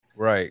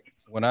Right.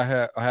 When I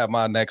have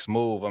my next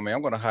move, I mean,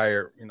 I'm gonna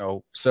hire,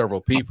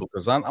 several people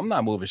because I'm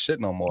not moving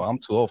shit no more. I'm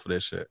too old for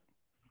this shit.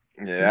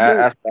 Yeah,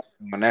 I Look, started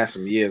doing that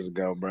some years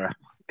ago, bro.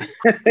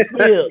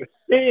 still,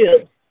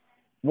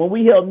 when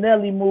we helped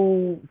Nelly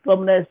move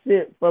some of that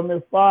shit from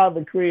his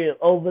father crib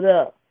over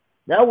there,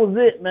 that was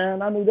it,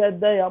 man. I knew that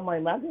day. I'm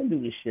like, man, I can't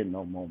do this shit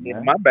no more, Yeah,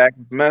 man. my back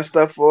was messed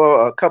up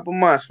for a couple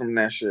months from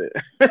that shit.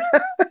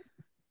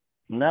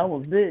 And that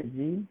was it,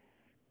 G.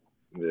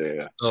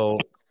 Yeah. So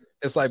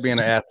it's like being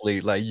an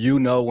athlete. Like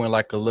when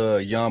like a little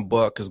young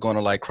buck is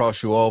gonna like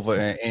cross you over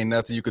and ain't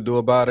nothing you could do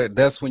about it.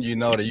 That's when you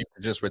know that you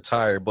can just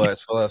retire. But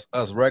for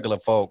us regular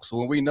folks,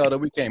 when we know that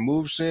we can't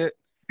move shit,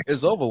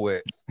 it's over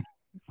with.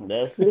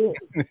 That's it.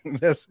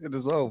 That's it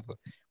is over.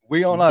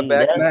 We on our G,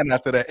 back that nine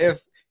after that.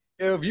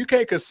 If you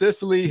can't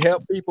consistently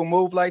help people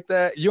move like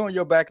that, you on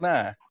your back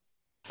nine.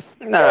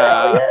 hell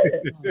Nah.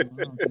 yeah.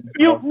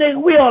 You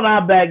nigga, we on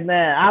our back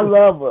now. I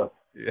love her.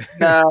 Yeah.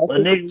 Nah. But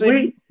nigga,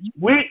 See,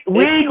 we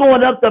it, ain't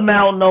going up the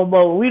mountain no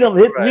more. We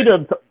Right,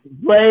 done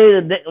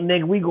played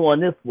nigga, we going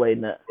this way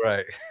now.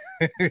 right.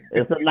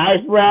 It's a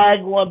nice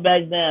ride going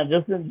back down.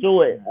 Just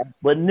enjoy it.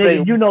 But say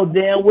nigga, you know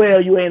damn well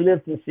you ain't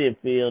listening shit,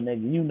 Phil,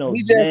 nigga. You know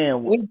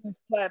damn well. we just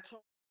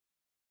plateau.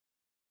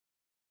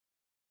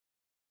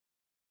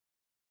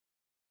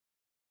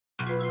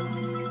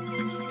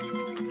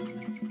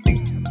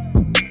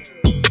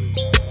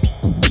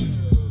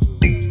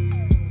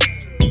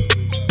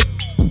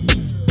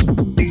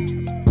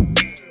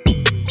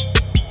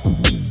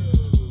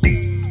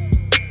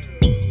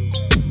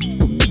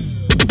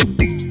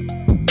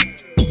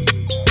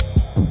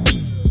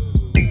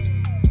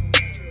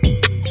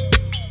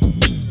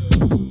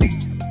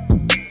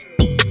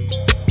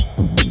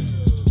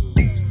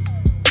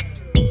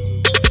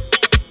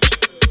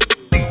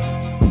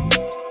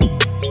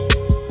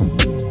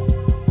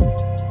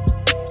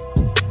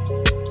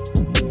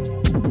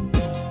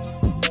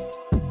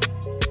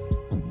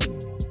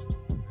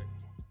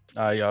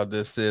 All right, y'all.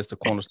 This is the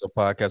Cornerstone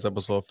Podcast,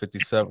 episode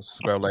 57.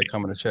 Subscribe, like,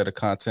 comment, and share the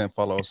content.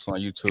 Follow us on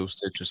YouTube,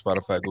 Stitcher,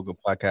 Spotify, Google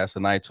Podcasts,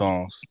 and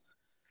iTunes.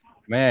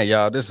 Man,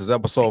 y'all, this is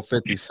episode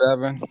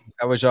 57.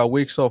 How was y'all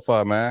week so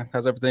far, man?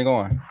 How's everything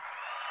going?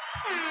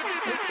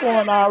 It's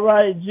going all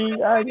right,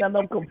 G. I ain't got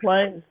no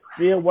complaints.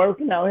 Still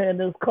working out here in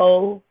this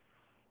cold.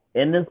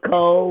 In this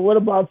cold. What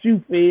about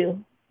you, Phil?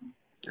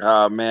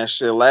 Oh man,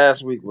 shit.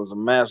 Last week was a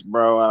mess,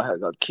 bro. I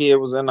had a kid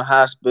was in the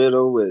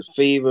hospital with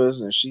fevers,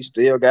 and she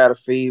still got a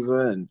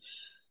fever. And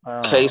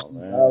Casey Oh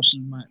thought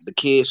man. the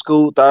kid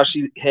school thought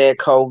she had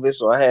COVID,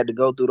 so I had to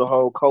go through the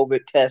whole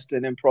COVID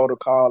testing and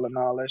protocol and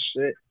all that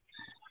shit.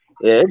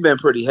 Yeah, it's been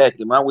pretty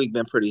hectic. My week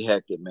been pretty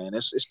hectic, man.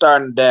 It's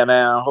starting to down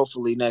now.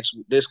 Hopefully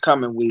this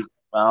coming week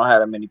I don't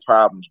have that many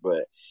problems,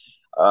 but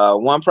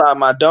one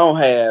problem I don't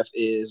have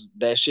is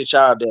that shit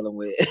y'all dealing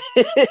with.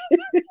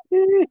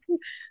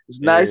 It's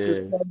nice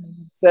to Yeah.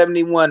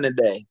 71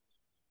 today.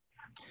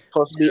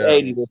 Supposed to be Yeah.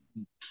 80.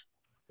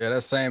 Yeah,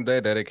 that same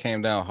day that it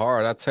came down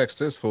hard, I texted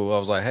this fool. I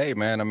was like, hey,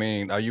 man, I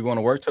mean, are you going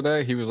to work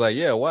today? He was like,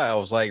 yeah, why? I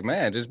was like,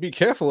 man, just be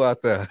careful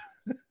out there.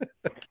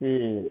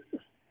 Shit.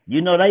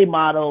 You know they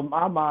motto,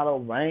 my motto,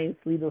 rain,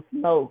 sleet, or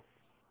snow.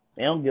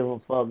 They don't give a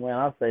fuck, man.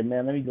 I say,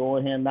 man, let me go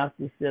in here and knock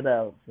this shit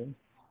out. See?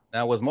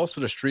 Now, was most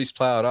of the streets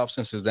plowed off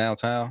since it's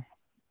downtown?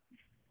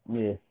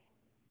 Yeah.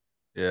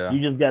 Yeah.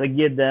 You just gotta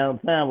get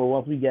downtown, but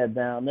once we got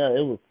down there,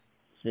 it was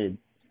shit.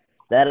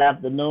 That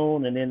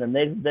afternoon and then the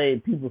next day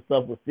people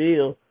suffered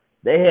still.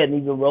 They hadn't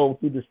even rolled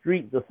through the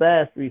streets, the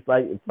side streets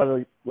like in front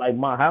of like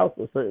my house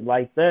or something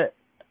like that.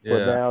 But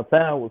Yeah.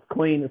 downtown was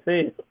clean as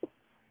hell.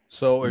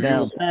 So if you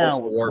was a Downtown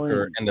postal was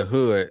worker clean. in the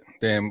hood,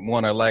 then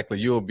more than likely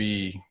you'll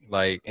be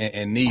like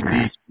in knee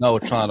deep snow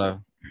trying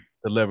to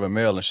deliver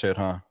mail and shit,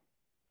 huh?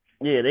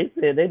 Yeah, they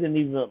said they didn't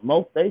even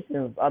most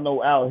stations I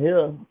know out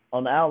here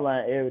on the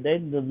outline area they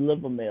didn't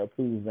deliver mail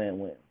Tuesday and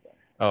Wednesday.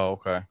 Oh,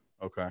 okay.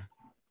 Okay.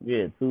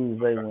 Yeah,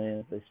 Tuesday,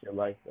 Wednesday, shit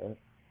like that.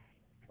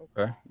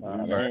 Okay. Nah,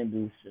 All they right. ain't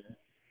do shit.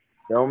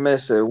 Don't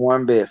miss it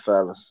one bit,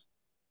 fellas.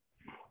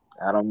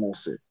 I don't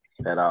miss it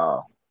at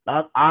all.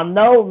 I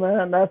know,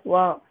 man. That's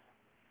why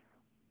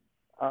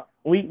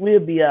we'll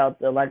be out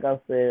there. Like I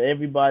said,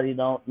 everybody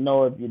don't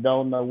know. If you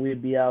don't know, we'll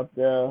be out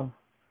there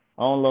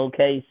on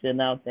location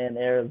out there in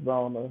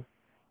Arizona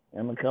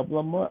in a couple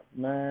of months,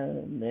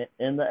 man.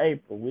 In the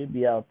April, we'll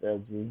be out there,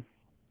 G.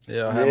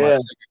 Yeah, I have my Yeah,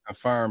 ticket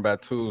confirmed by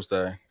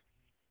Tuesday.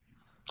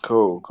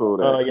 cool.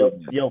 That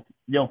Your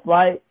cool.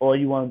 flight or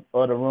you want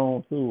or the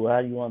room too? How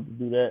you want to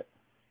do that?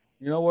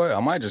 You know what? I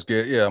might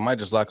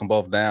just lock them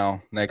both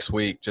down next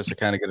week just to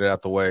kind of get it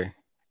out the way.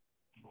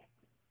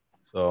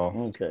 So,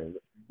 Okay.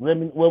 Let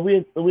me. Well,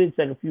 we'll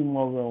check a few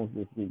more rooms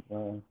this week,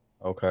 man.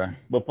 okay.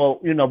 Before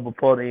the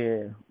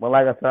end. But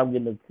like I said, I'm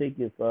getting the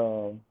tickets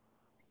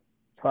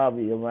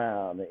probably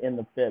around the end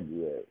of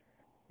February.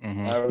 I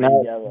Mm-hmm. already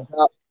Now, got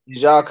a.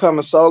 is y'all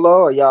coming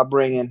solo or y'all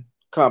bringing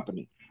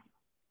company?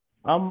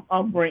 I'm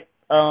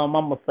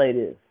gonna say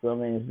this. I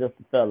mean, it's just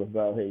the fellas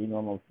out here. You know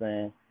what I'm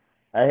saying?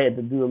 I had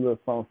to do a little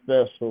something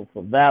special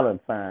for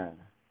Valentine,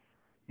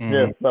 Mm-hmm.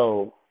 just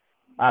so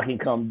I can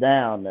come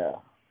down there.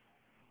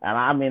 And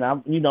I mean, I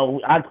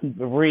keep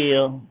it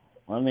real.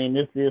 I mean,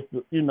 this is,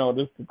 this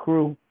the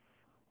crew.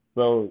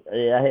 So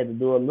yeah, I had to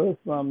do a little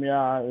something,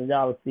 y'all. And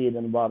y'all will see it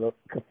in about a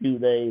few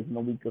days, in a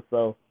week or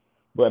so.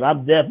 But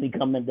I'm definitely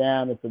coming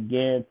down. It's a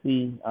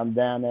guarantee. I'm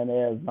down in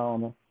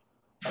Arizona.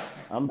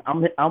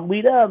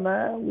 We there,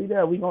 man. We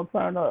there. We gonna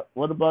turn up.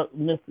 What about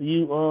Mr.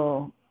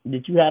 You?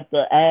 Did you have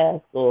to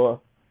ask,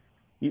 or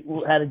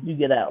how did you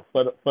get out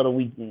for the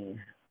weekend?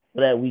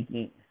 For that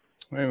weekend?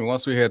 Maybe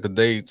once we had the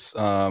dates,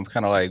 kind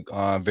of like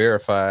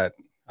verified,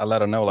 I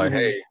let her know like,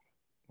 hey,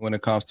 when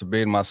it comes to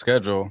bidding my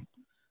schedule,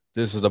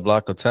 this is the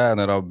block of time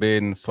that I'm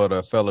bidding for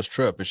the fellas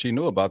trip, and she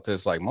knew about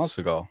this like months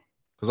ago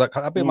because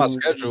I bid my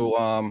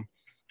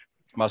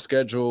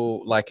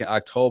schedule like in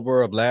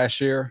October of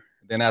last year.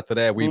 Then after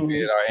that, we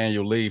bid our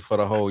annual leave for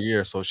the whole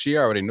year, so she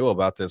already knew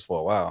about this for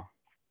a while.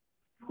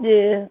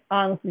 Yeah,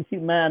 honestly,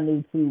 mine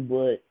knew too,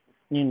 but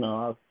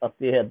I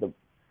still had to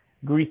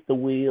grease the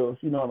wheels.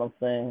 You know what I'm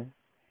saying?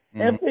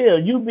 And Phil,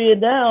 you being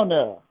down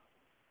there,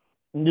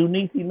 do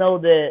Niecy know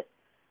that?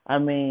 I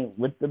mean,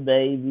 with the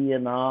baby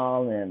and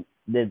all, and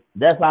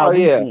that's our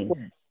weekend.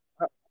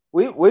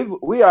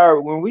 We are,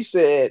 when we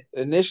said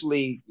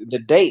initially the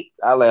date,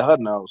 I let her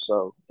know,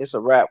 so it's a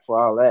wrap for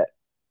all that.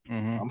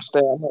 I'm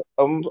staying.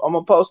 I'm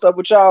gonna post up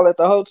with y'all at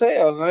the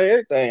hotel and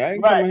everything. I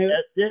ain't coming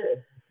here.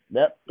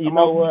 You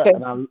know what?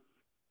 And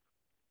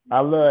I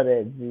love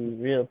that, G.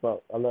 Real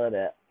talk. I love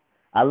that.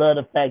 I love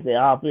the fact that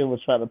all three of us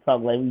try to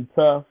talk like we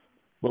tough,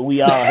 but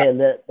we all had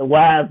let the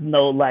wives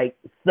know like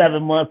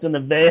 7 months in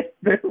advance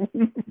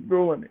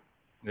doing it.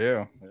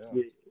 Yeah.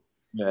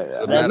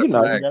 As a matter of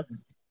fact,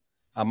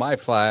 I might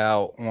fly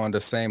out on the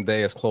same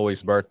day as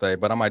Chloe's birthday,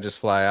 but I might just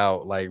fly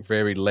out like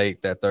very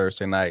late that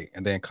Thursday night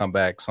and then come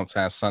back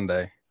sometime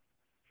Sunday.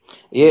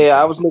 Yeah,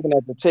 I was looking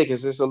at the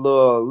tickets. It's a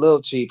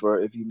little cheaper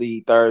if you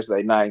leave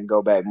Thursday night and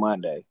go back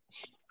Monday.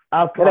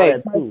 I saw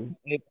that too.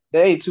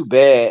 They ain't too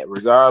bad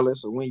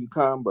regardless of when you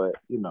come, but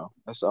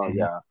that's all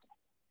y'all.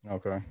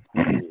 Okay.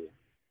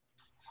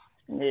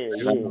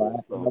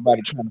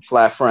 Nobody trying to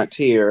fly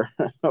Frontier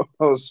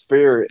or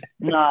Spirit.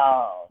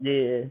 No,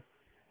 yeah.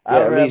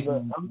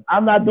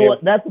 I'm not doing.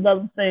 That's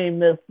another thing,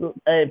 Mister.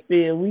 Hey,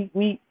 Phil,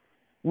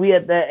 we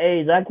at that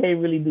age. I can't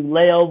really do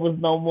layovers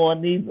no more.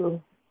 Neither.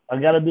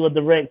 I gotta do a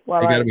direct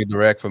flight. It gotta be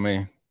direct for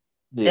me.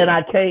 Yeah. And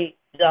I can't.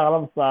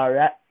 Y'all, I'm sorry.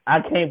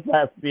 I can't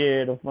fly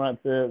Spirit or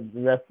Frontier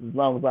the rest as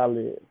long as I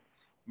live.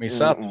 I mean,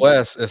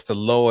 Southwest is the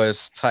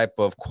lowest type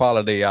of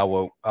quality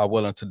I'm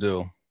willing to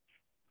do.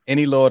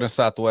 Any lower than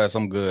Southwest,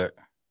 I'm good.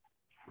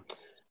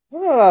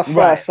 I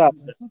fly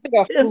Southwest. I think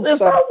I flew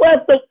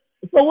Southwest.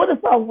 So what is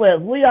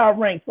Southwest? We all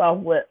rank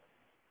Southwest.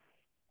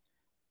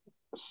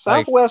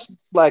 Southwest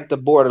is like the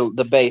border,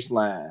 the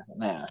baseline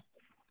now.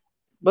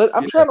 But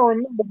I'm trying to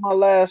remember my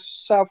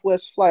last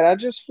Southwest flight. I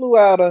just flew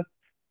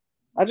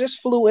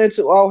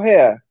into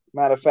O'Hare.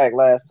 Matter of fact,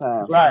 last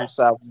time. Right.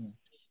 Southwest.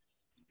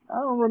 I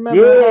don't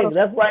remember. Yeah,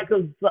 that's right.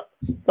 Because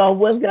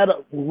Southwest got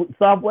a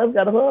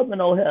hub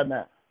in O'Hare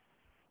now.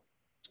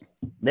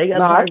 They got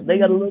a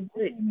little bit.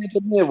 I came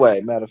into Midway.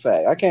 Matter of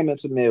fact, I came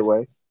into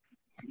Midway.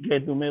 You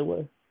came through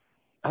Midway.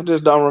 I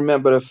just don't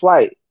remember the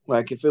flight,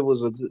 like if it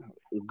was a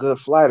good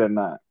flight or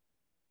not.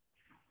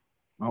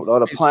 Or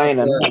the plane.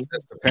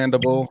 It's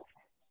dependable.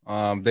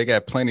 They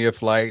got plenty of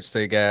flights.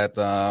 They got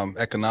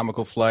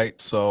economical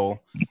flights.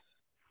 So,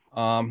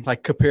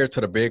 like compared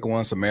to the big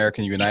ones,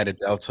 American, United,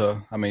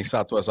 Delta. I mean,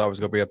 Southwest always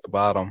gonna be at the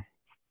bottom. I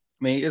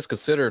mean, it's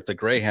considered the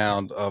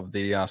Greyhound of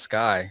the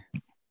sky. I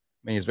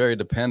mean, it's very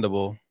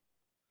dependable.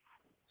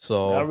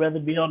 So I'd rather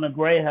be on the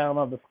Greyhound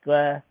of the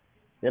sky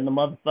than the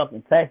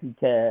motherfucking taxi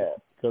cab,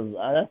 because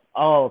that's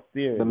all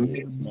Spirit.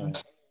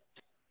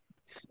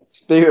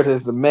 Spirit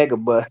is the mega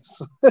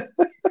bus.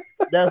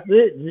 That's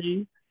it,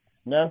 G.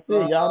 That's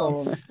it. Y'all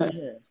don't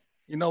understand.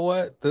 You know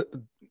what?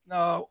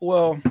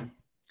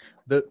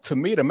 To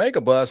me, the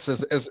mega bus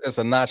is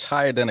a notch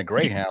higher than a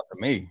Greyhound.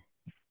 To me,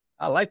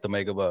 I like the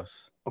mega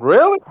bus.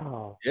 Really?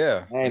 Oh.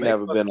 Yeah. I ain't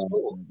never been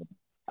on.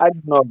 I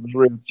just know it was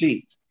real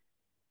cheap.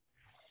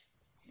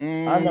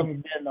 I've never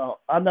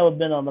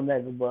been on the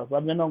mega bus.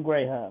 I've been on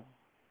Greyhound.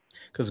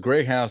 Because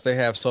Greyhounds, they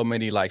have so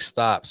many like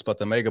stops, but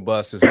the mega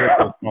bus is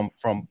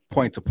from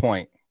point to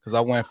point. Because I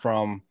went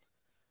from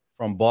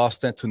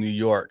Boston to New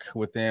York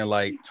within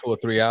like 2 or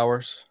 3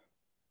 hours.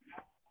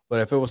 But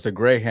if it was the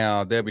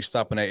Greyhound, they'll be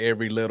stopping at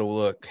every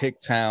little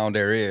hick town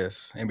there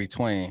is in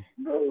between.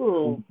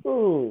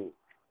 Ooh.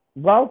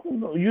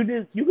 Boston, you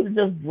could have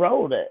just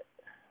drove that.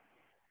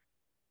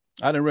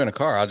 I didn't rent a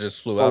car. I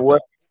just flew out.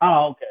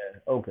 Oh,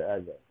 okay, I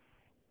got it.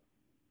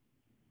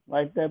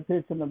 Like that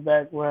picture in the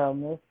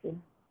background, mister.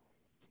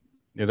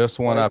 Yeah, that's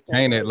the one I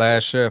painted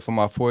last year for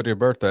my 40th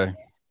birthday.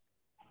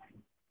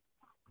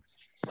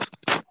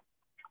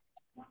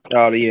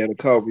 Oh, yeah, the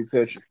Kobe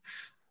picture.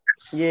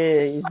 Yeah,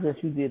 it's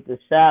just you did the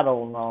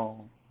shadow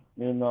long.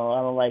 I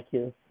don't like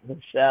his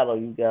shadow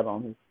you got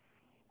on his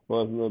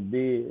little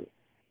beard.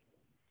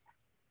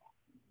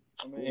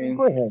 I mean,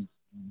 go ahead.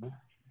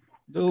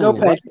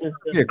 Dude,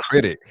 be a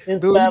critic.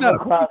 Dude, you're not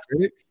a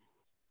critic.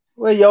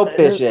 Where your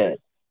pitch at?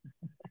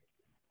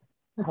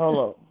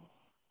 Hold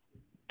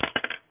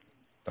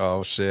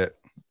Oh shit.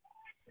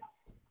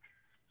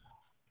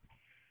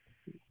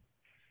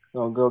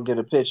 Gonna go get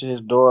a picture of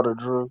his daughter,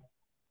 Drew.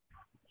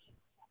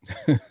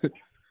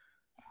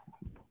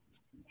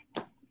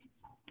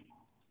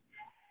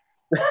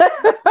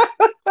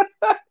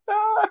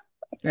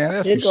 Man,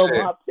 that's Here some go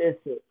shit. my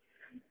picture.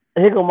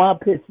 Here go my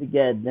picture,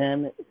 god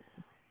damn it.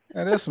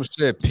 Man, that's some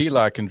shit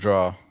P-Lie can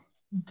draw.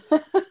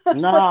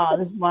 Nah,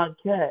 this is my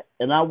cat.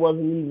 And I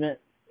wasn't even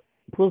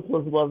Puss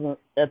wasn't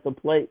at the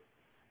plate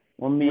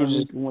when me You and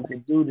just Mika went to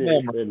do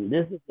this. And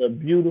this is a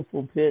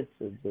beautiful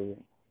picture,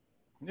 dude.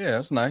 Yeah,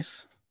 it's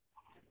nice.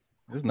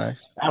 It's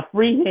nice. I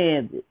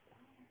freehanded.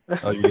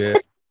 Oh yeah.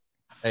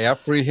 Hey, I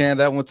freehand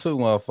that one too,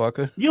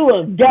 motherfucker. You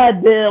a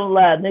goddamn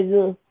lie,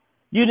 nigga.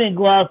 You didn't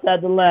go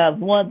outside the labs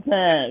one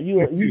time.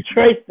 You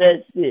traced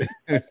that shit.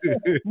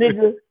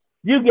 Nigga,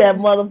 you got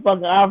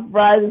motherfucking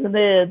arthritis and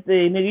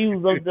everything. Nigga, you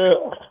was up there.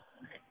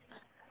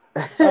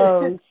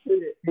 Oh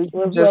shit.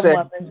 What's just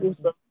up, had, my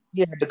nigga?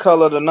 you had the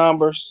color of the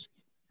numbers.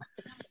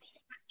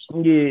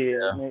 Yeah,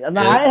 nigga.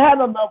 No, I ain't had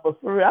no numbers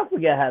for real. I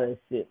forgot how that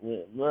shit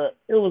went, but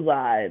it was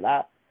alright.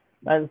 Like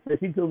I said,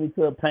 she took me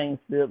to a paint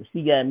strip.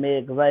 She got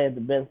mad because I had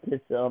the best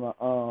picture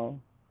on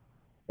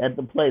the at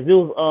the place. It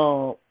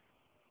was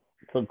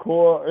for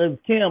Cora. It was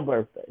Kim's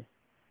birthday.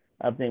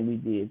 I think we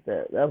did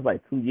that. That was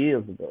like 2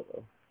 years ago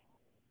though.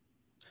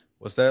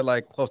 Was that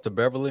like close to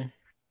Beverly?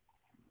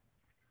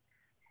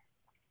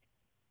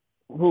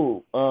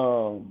 Who?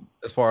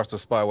 As far as the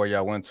spot where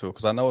y'all went to,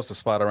 because I know it's a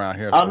spot around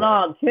here. Oh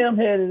no, Kim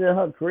had it in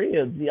her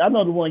crib. I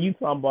know the one you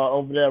talking about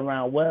over there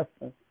around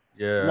Western.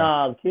 Yeah.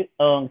 Nah, Kim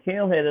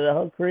had it at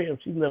her crib.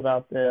 She live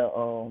out there,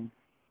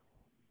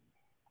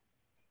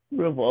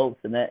 River Oaks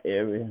in that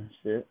area and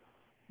shit.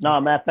 No,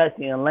 matter of fact,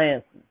 she in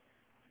Lansing.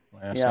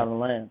 Yeah, in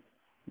Lansing.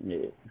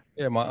 Yeah.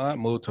 Yeah, my aunt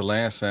moved to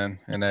Lansing,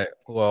 and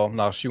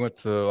no, she went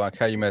to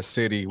Calumet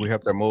City. We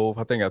helped her move.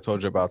 I think I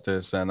told you about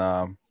this,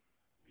 and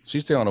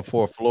she's still on the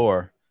 4th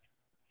floor.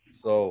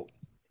 So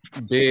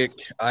big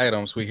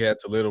items we had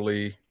to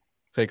literally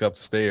take up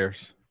the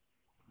stairs.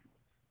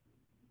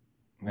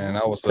 Man,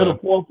 I was to the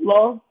 4th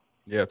floor.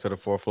 Yeah, to the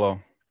 4th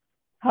floor.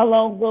 How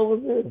long ago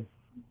was this?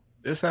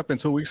 This happened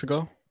 2 weeks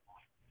ago.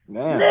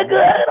 Man.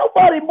 Nigga, ain't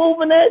nobody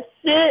moving that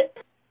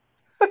shit.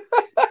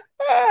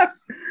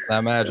 I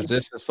imagine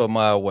this is for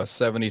my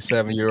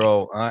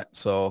 77-year-old aunt,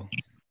 so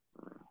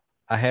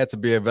I had to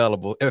be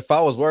available. If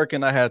I was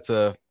working, I had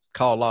to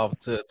call off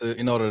to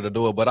in order to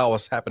do it, but I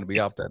was happened to be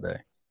off that day.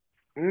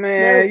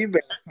 Man, you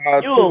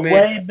better you were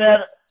way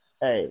better.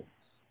 Hey,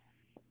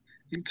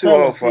 you too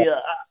old for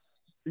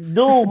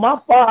dude. My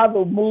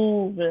father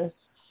moving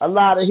a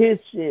lot of his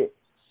shit,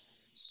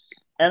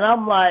 and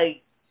I'm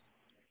like,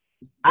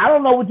 I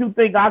don't know what you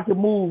think I can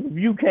move if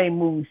you can't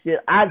move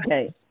shit. I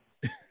can't.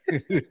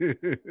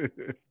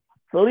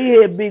 So he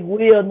had Big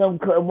Will and them,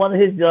 one of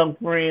his young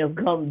friends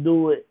come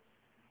do it.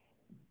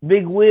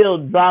 Big Will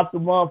dropped the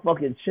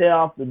motherfucking chair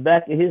off the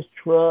back of his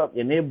truck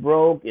and it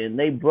broke, and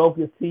they broke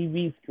his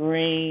TV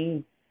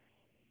screen,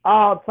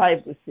 all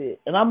type of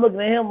shit. And I'm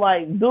looking at him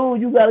like,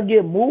 dude, you gotta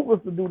get movers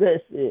to do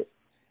that shit.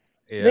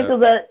 Yeah.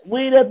 Niggas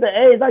we ain't at the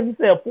age, like you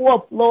said,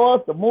 4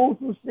 floors to move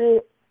some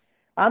shit.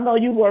 I know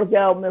you work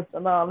out, Mr.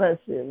 and all that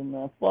shit,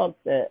 man. Fuck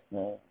that,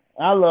 man.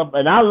 I love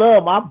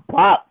my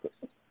pops.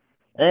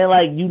 Ain't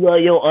like you love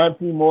your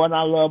auntie more than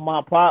I love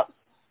my pops.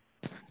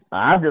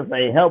 I just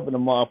ain't helping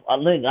them off.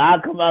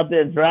 I'll come out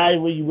there and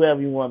drive with you wherever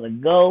you want to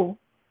go.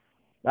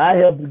 I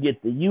help you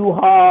get the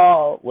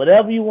U-Haul,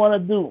 whatever you want to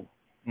do.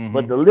 Mm-hmm.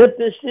 But to lift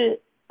this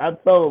shit, I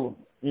told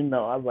him,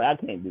 I was like,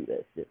 I can't do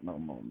that shit no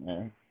more,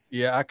 man.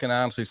 Yeah, I can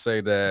honestly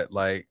say that,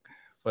 like,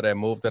 for that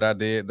move that I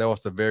did, that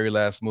was the very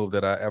last move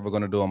that I ever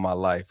going to do in my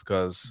life,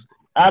 because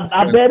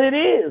I bet it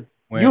is.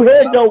 You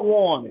had your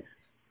warning.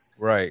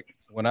 Right.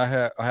 When I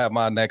have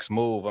my next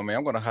move, I mean,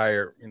 I'm going to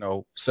hire,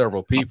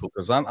 several people,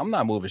 because I'm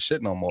not moving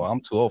shit no more. I'm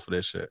too old for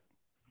this shit.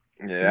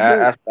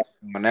 Yeah, I started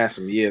doing that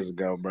some years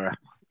ago, bro.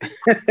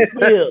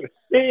 Still,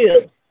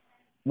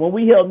 when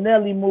we helped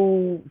Nelly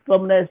move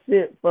some of that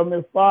shit from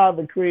his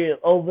father's crib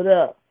over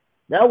there,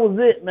 that was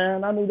it,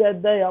 man. I knew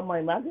that day. I'm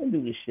like, man, I can't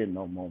do this shit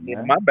no more, man.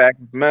 Yeah, my back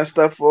was messed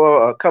up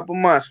for a couple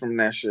months from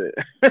that shit.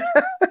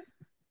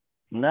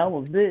 And that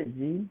was it,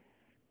 G.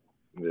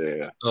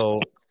 Yeah. So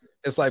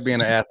it's like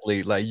being an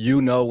athlete. Like,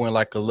 when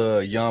like a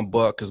little young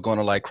buck is going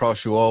to like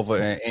cross you over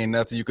and ain't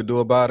nothing you could do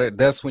about it.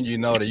 That's when you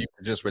know that you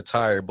can just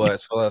retire. But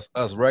for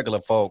us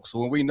regular folks,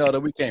 when we know that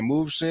we can't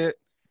move shit,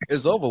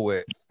 it's over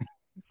with.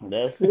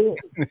 That's it.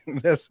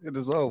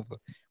 It's over.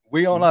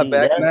 We on our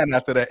back nine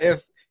after that.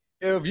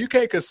 If you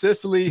can't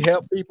consistently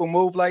help people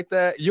move like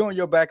that, you on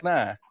your back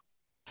nine.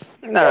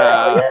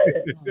 Nah.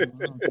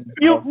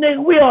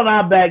 Nigga, we on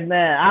our back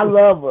nine. I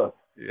love her.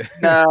 Yeah.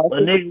 Nah, but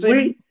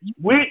nigga,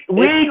 we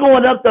ain't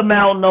going up the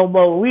mountain no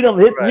more. We done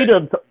hit. Right. We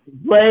done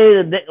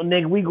played.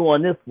 Nigga, we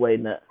going this way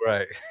now.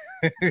 Right.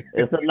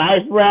 It's a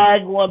nice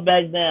ride going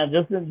back down.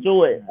 Just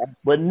enjoy it.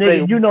 But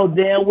nigga, you know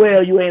damn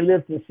well you ain't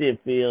lifting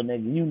shit, Phil.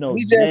 Nigga, you know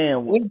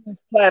damn well. We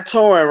just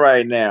plateauing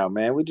right now,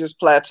 man. We just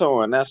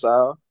plateauing. That's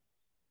all.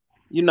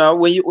 You know,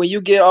 when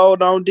you get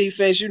old on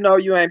defense, you know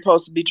you ain't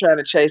supposed to be trying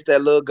to chase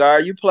that little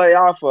guard. You play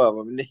off of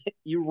him.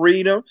 You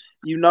read him.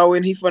 You know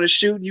when he finna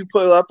shoot, you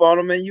pull up on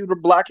him and you to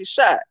block his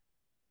shot.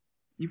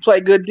 You play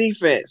good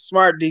defense,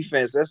 smart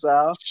defense. That's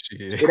all.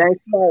 Shit. It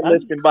ain't smart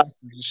lifting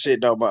boxes and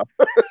shit no more.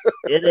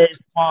 It ain't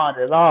smart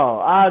at all.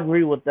 I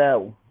agree with that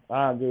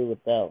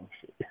one.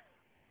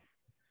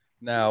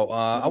 Now,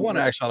 I want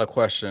to ask y'all a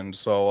question.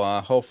 So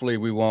hopefully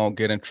we won't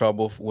get in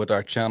trouble with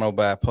our channel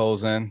by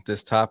posing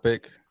this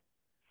topic.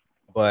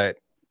 But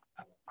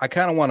I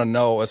kind of want to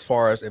know, as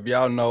far as if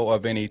y'all know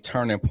of any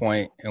turning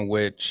point in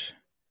which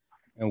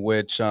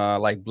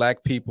like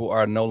black people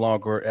are no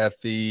longer at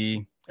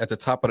the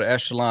top of the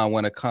echelon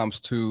when it comes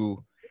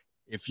to,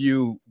 if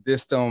you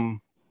diss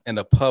them in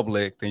the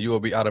public, then you will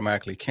be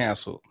automatically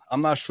canceled.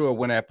 I'm not sure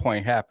when that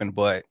point happened,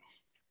 but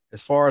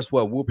as far as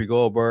what Whoopi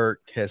Goldberg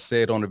has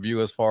said on The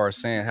View, as far as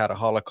saying how the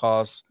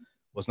Holocaust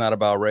was not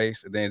about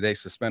race, and then they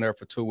suspended her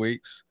for 2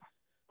 weeks.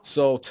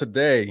 So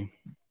today,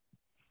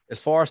 as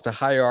far as the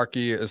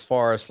hierarchy, as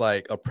far as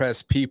like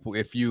oppressed people,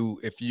 if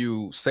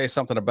you say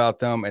something about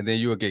them and then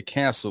you will get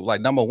canceled,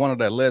 like number one on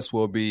that list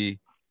will be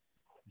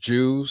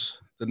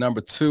Jews. The number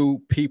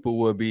two people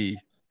will be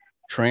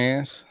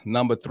trans.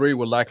 Number three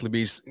will likely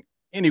be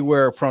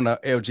anywhere from the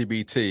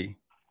LGBT.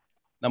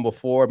 Number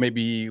four,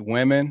 maybe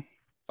women.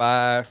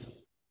 Five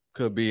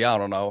could be, I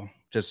don't know,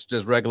 just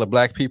regular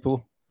black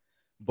people.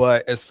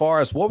 But as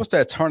far as what was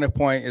that turning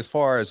point, as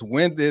far as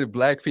when did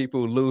black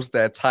people lose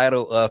that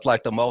title of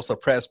like the most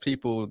oppressed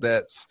people,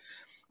 that's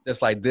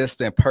like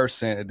distant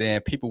person, and then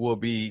people will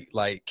be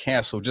like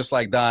canceled, just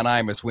like Don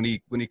Imus when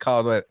he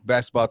called that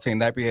basketball team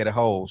nappy-headed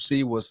hoes.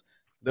 She was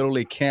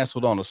literally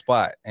canceled on the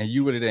spot, and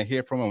you really didn't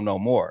hear from him no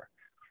more.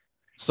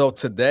 So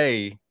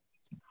today,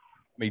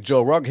 I mean,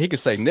 Joe Rogan, he could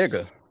say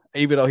nigga,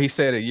 even though he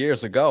said it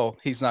years ago,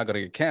 he's not going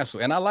to get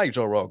canceled. And I like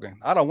Joe Rogan.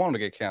 I don't want him to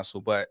get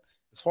canceled, but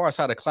as far as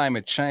how the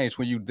climate changed,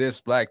 when you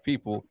diss black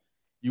people,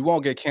 you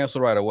won't get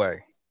canceled right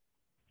away.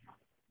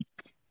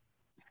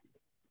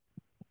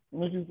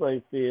 What you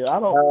say, Phil? I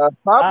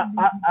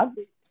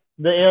think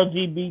the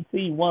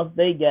LGBT, once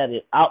they got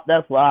it out,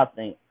 that's what I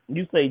think.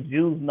 You say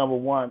Jews number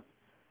one.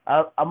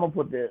 I'm gonna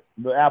put the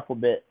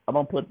alphabet. I'm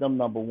gonna put them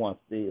number one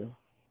still.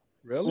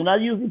 Really? When I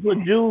usually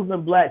put Jews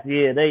and blacks,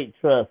 yeah, they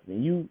trust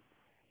me.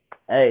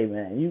 Hey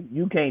man,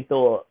 you can't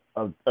throw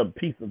a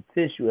piece of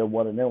tissue at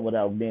one of them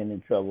without being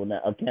in trouble.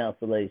 Now a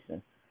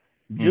cancellation.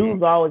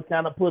 Jews always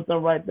kind of put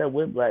them right there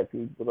with black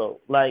people though.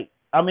 Like,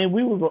 I mean,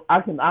 I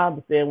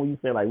understand when you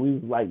say like we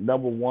was like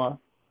number one,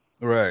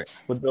 right?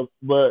 But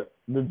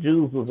the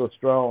Jews was a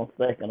strong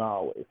second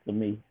always to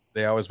me.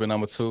 They always been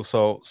number two.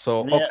 So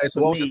Yeah, okay.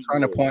 So what was the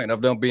turning point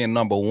of them being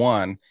number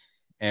one?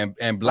 And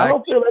black. I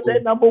don't feel like they're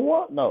number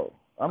one. No,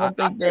 I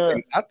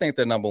think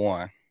they're number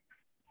one.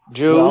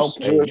 Jews. Well,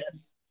 okay.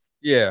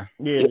 Yeah.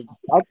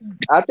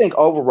 I think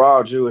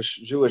overall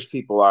Jewish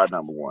people are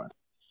number one.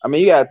 I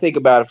mean, you got to think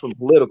about it from a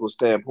political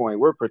standpoint.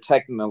 We're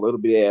protecting a little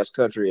bit ass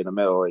country in the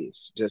Middle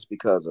East just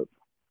because of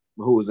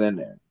who's in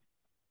there.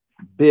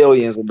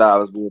 Billions of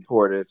dollars being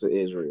poured into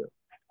Israel.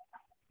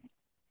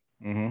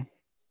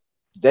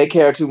 They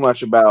care too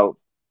much about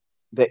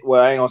that.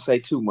 Well, I ain't gonna say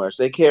too much.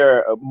 They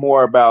care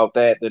more about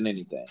that than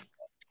anything.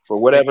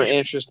 For whatever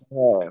interest they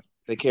have,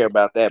 they care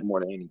about that more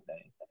than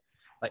anything.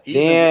 Like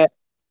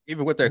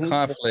even with their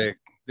conflict,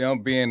 them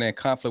being in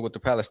conflict with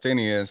the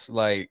Palestinians,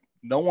 like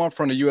no one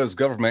from the U.S.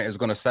 government is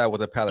going to side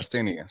with the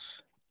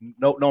Palestinians.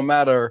 No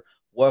matter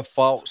what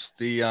faults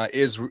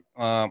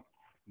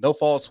no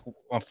faults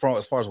from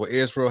as far as what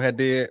Israel had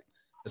did,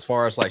 as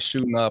far as like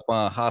shooting up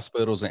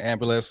hospitals and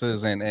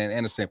ambulances and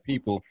innocent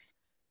people.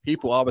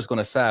 People always going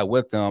to side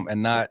with them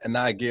and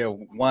not give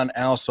 1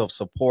 ounce of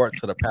support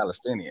to the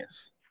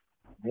Palestinians.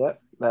 Yep,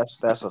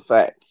 that's a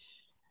fact.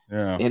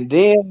 Yeah. And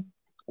then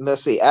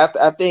let's see.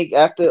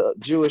 After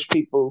Jewish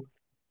people,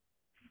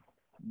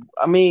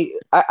 I mean,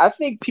 I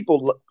think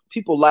people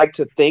like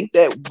to think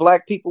that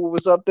black people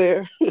was up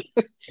there,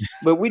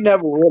 but we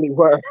never really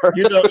were.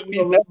 You know,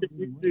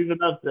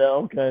 even up there.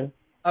 Okay.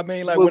 I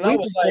mean, like when I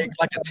was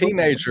like a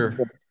teenager.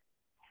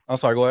 I'm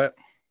sorry. Go ahead.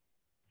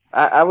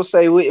 I would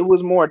say it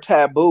was more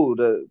taboo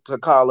to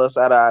call us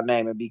out of our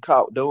name and be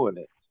caught doing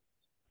it.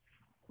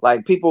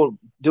 Like people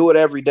do it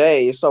every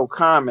day. It's so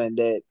common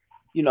that,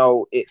 you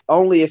know,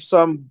 only if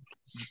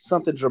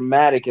something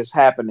dramatic is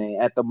happening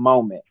at the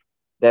moment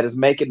that is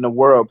making the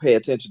world pay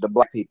attention to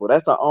black people.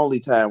 That's the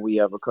only time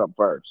we ever come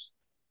first.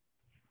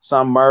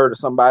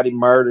 Somebody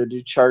murdered,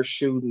 do church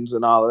shootings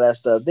and all of that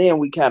stuff. Then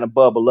we kind of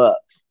bubble up.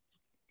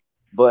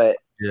 But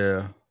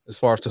yeah. As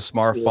far as the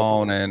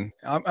smartphone, and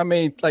I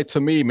mean, like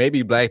to me,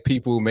 maybe black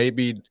people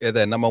maybe at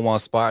that number one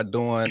spot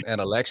during an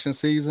election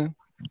season.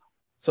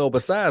 So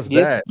besides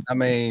that, I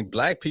mean,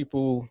 black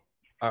people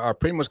are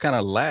pretty much kind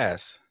of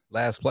last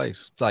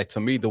place. Like to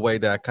me, the way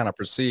that I kind of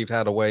perceived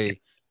how the way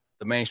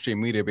the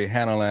mainstream media be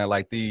handling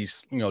like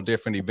these, you know,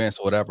 different events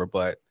or whatever.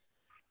 But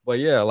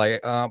yeah,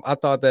 like I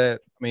thought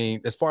that. I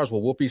mean, as far as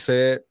what Whoopi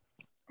said,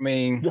 I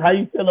mean, how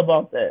you feel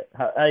about that?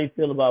 How you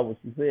feel about what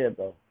she said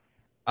though?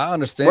 I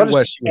understand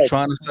what she was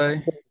trying to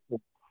say.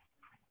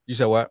 You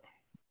said what?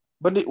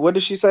 What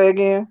did she say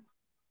again?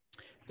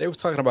 They was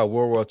talking about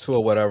World War II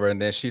or whatever,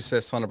 and then she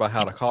said something about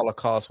how the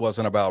Holocaust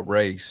wasn't about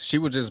race. She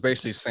was just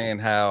basically saying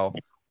how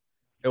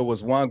it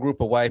was one group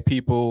of white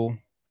people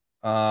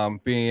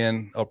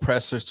being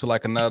oppressors to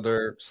like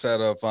another set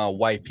of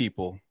white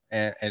people,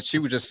 and she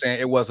was just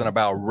saying it wasn't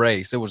about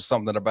race. It was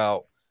something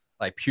about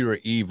like pure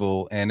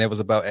evil, and it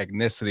was about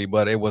ethnicity,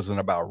 but it wasn't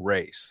about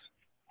race.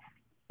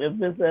 If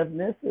it's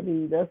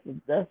ethnicity,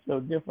 that's a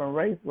different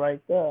race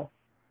right there.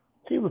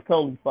 She was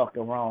totally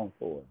fucking wrong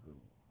for it.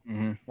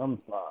 Mm-hmm. I'm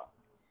sorry.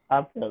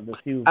 I felt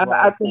that she was I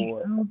wrong think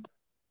for it.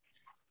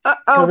 I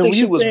don't Because think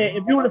she was.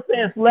 if you would have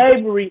said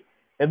slavery,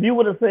 if you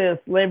would have said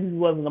slavery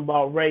wasn't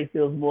about race, it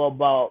was more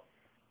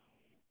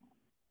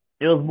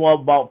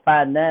about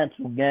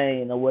financial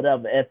gain or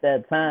whatever at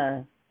that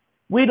time.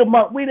 We'd have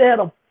had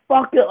a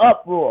fucking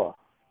uproar.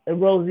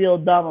 And Rosie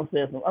O'Donnell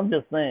said something. I'm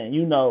just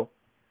saying,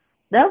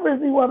 that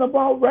really wasn't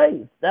about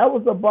race. That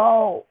was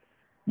about,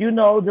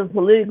 just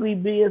politically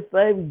being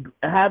slaves,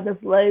 having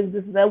slaves.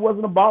 That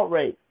wasn't about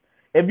race.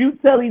 If you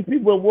tell these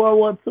people in World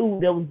War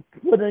II that was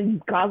put in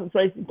these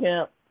concentration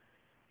camps,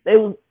 they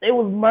was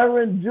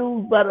murdering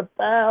Jews by the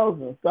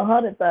thousands, the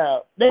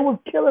 100,000. They was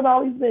killing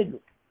all these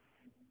niggas.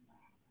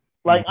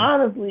 Like,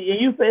 honestly,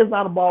 and you say it's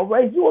not about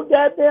race, you a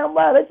goddamn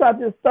right. They tried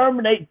to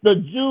exterminate the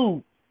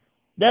Jews.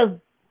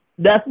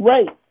 That's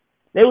race.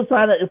 They were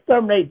trying to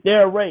exterminate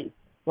their race.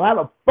 So how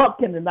the fuck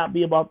can it not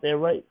be about their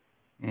race?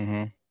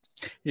 Mm-hmm.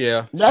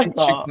 Yeah, she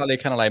probably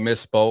kind of like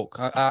misspoke.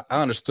 I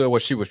understood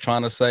what she was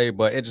trying to say,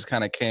 but it just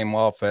kind of came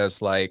off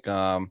as like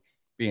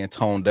being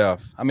tone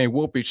deaf. I mean,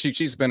 Whoopi,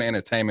 she's been in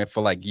entertainment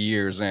for like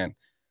years, and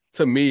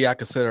to me, I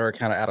consider her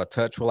kind of out of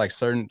touch with like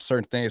certain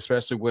things,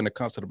 especially when it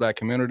comes to the Black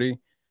community.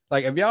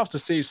 Like, if y'all have to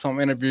see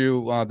some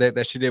interview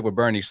that she did with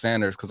Bernie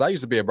Sanders, because I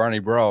used to be a Bernie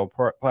bro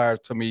prior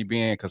to me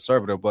being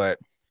conservative, but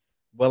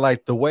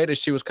like the way that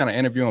she was kind of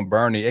interviewing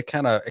Bernie, it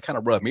kind of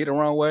rubbed me the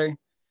wrong way.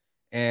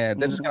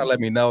 And that just kind of let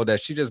me know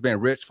that she just been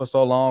rich for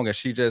so long, and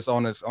she just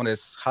on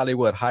this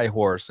Hollywood high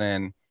horse.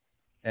 And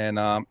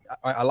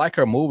I like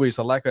her movies.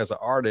 I like her as an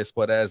artist,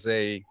 but as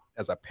a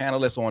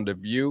panelist on The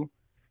View,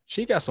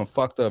 she got some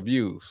fucked up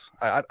views.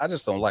 I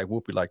just don't like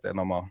Whoopi like that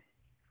no more.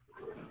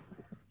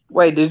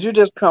 Wait, did you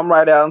just come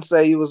right out and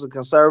say you was a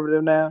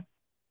conservative now?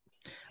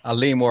 I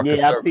lean more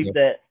conservative. I peeped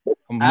that.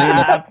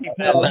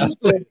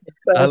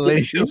 I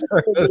lean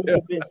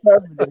conservative.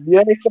 You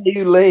ain't say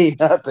you lean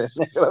nothing.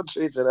 Don't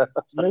treat it up.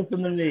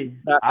 Listen to me.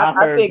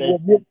 I think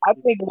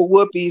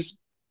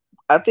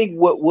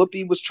what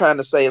Whoopi was trying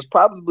to say is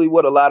probably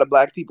what a lot of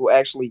Black people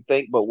actually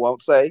think but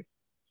won't say,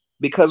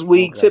 because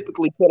we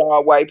typically put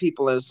all white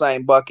people in the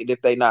same bucket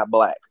if they not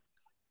Black,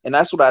 and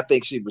that's what I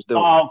think she was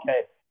doing. Oh,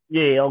 okay.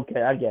 Yeah,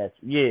 okay, I got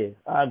you. Yeah,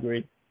 I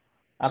agree.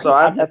 I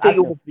think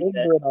it was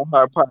ignorant on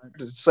her part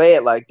to say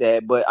it like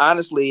that. But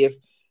honestly,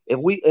 if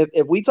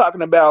we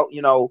talking about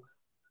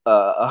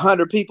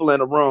 100 people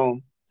in a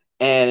room,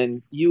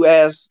 and you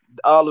ask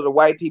all of the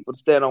white people to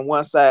stand on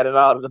one side and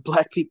all of the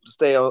Black people to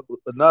stay on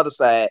another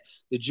side,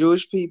 the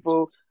Jewish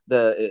people,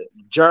 the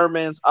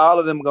Germans, all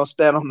of them are gonna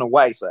stand on the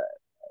white side.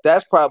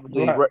 That's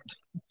probably where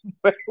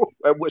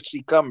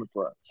she coming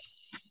from.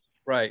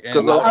 Right.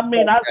 Because I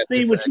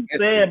see what you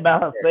said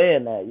about her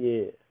saying that.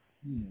 Yeah.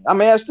 I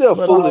mean, it's still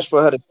foolish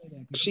for her to say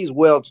that,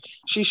 because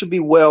she should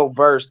be well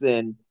versed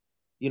in,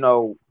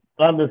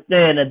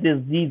 understand that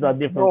these are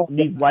different.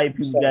 These white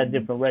people got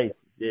different races.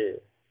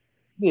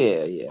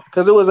 Yeah. Yeah.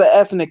 Because it was an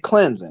ethnic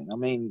cleansing. I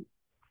mean,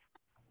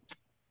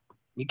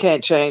 you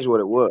can't change what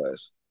it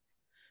was.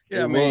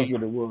 Yeah,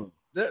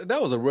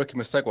 that was a rookie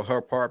mistake with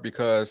her part,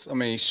 because I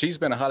mean, she's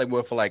been in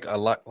Hollywood for like a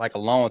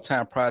long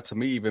time prior to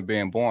me even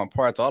being born,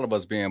 prior to all of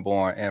us being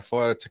born, and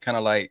for her to kind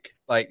of like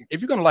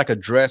if you're gonna like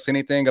address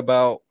anything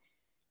about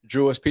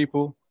Jewish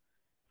people,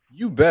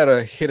 you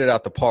better hit it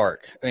out the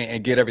park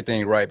and get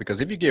everything right.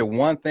 Because if you get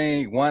one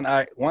thing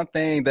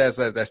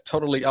that's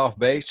totally off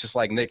base, just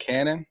like Nick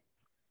Cannon,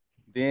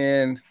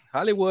 then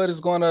Hollywood is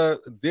gonna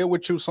deal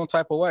with you some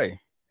type of way.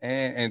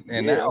 And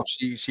now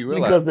she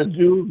realized because the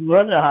Jews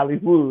run in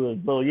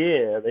Hollywood, so they'll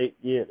get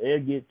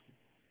you.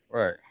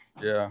 Right.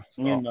 Yeah.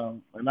 So.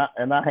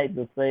 And I hate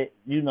to say,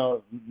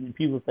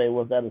 people say,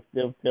 was that a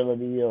stiff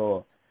penalty,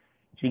 or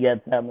she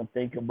got time to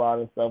think about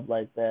it, stuff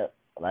like that.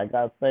 Like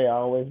I say, I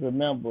always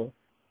remember,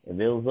 if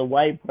it was a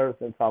white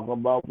person talking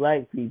about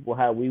Black people,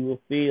 how we would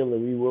feel,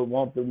 and we would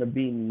want them to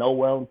be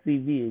nowhere on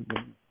TV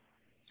again.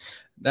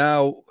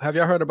 Now, have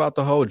y'all heard about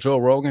the whole Joe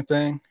Rogan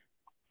thing?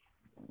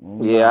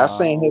 Yeah, I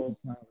seen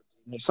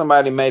it.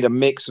 Somebody made a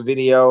mixed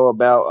video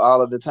about all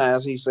of the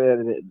times he said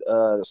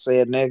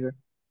nigger.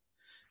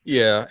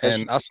 Yeah,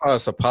 and I saw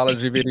his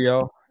apology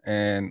video,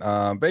 and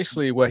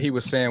basically what he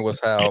was saying was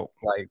how,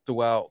 like,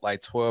 throughout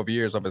like 12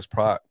 years of his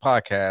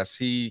podcast,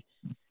 he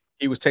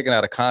was taken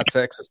out of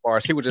context, as far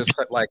as he would just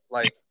like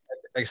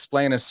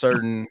explaining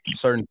certain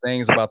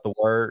things about the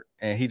word,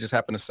 and he just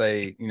happened to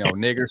say,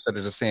 nigger, instead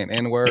of just saying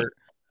N-word.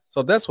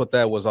 So that's what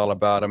that was all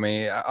about. I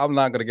mean, I'm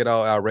not gonna get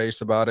all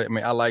outraged about it. I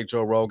mean, I like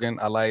Joe Rogan.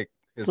 I like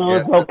his. So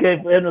it's okay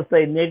for him to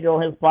say nigger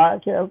on his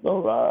podcast,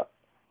 though, Rob?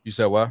 You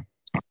said what?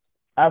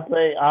 I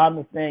say I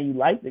understand you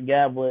like the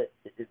guy, but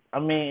I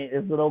mean,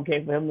 is it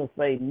okay for him to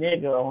say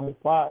nigga on his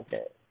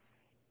podcast?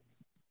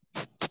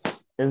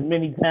 As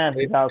many times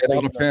as how It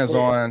all depends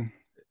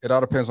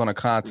on the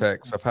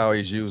context of how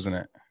he's using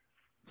it.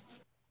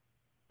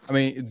 I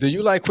mean, do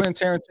you like Quentin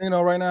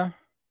Tarantino right now?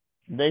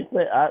 They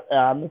say I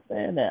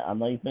understand that. I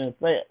know you finna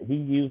say it. He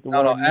used the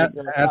word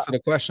nigga. Answer the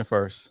question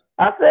first.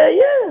 I said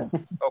yeah.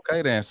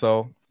 Okay then.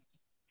 So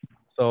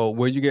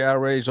will you get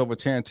outraged over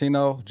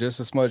Tarantino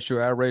just as much as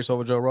you're outraged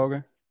over Joe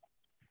Rogan?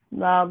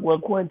 Nah, well,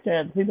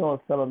 Quentin Tarantino is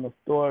telling the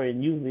story,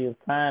 and usually it's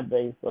time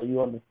based, so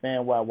you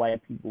understand why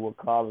white people would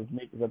call us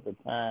niggas at the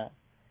time.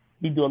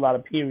 He do a lot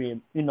of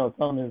period, some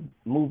of his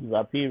movies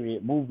are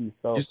period movies,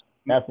 so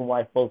that's when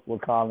white folks were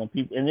calling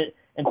people. And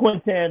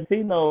Quentin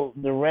Tarantino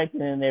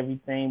directing and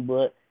everything,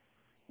 but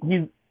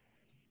he's,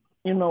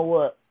 you know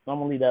what? I'm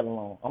gonna leave that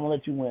alone. I'm gonna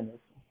let you win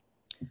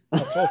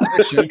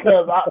this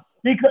because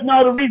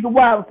the reason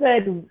why I'm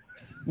saying is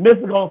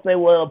Mr. gonna say,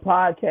 well, a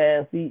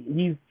podcast,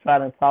 he's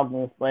trying to talk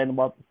and explain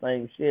about the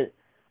same shit.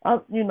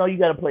 You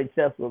got to play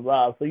chess with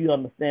Rob, so you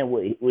understand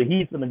where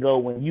he's gonna go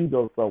when you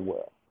go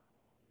somewhere.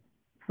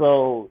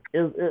 So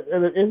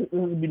it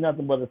would be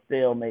nothing but a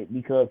stalemate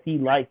because he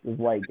likes this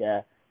white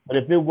guy. But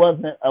if it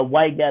wasn't a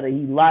white guy that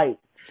he liked,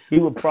 he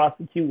would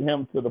prosecute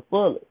him to the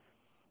fullest.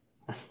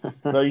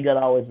 So you got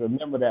to always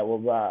remember that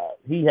with Rob.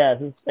 He has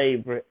his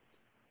favorite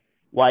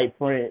white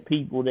friend,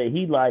 people that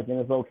he likes, and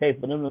it's okay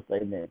for them to say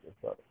nigga.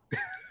 So.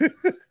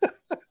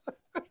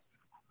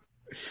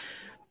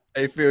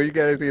 Hey Phil, you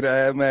got anything to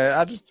add,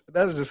 man?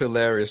 That is just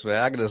hilarious,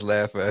 man. I can just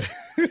laugh at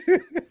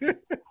it.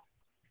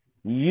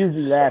 You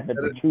usually laugh at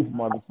the truth,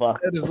 motherfucker.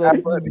 That is so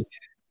funny.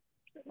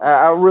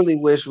 I really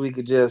wish we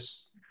could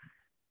just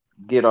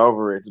get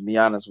over it, to be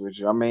honest with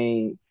you. I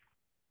mean,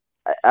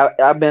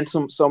 I've been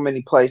to so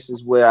many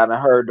places where I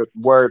heard the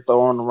word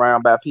thrown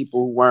around by people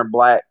who weren't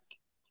black,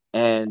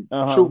 and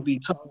truth be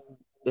told,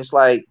 it's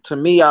like, to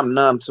me, I'm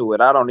numb to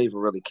it. I don't even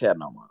really care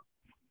no more.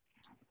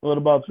 What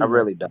about you? I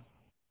really don't.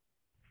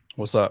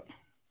 What's up?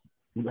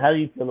 How do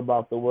you feel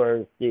about the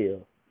word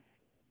still?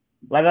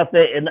 Like I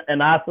said,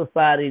 in our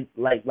society,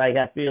 like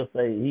I feel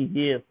say, he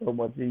hears so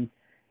much, he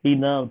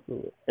numb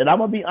to it. And I'm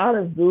gonna be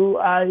honest, dude.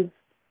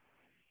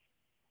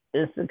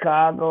 In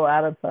Chicago,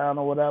 out of town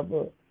or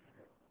whatever,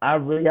 I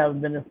really haven't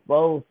been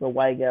exposed to a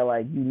white guy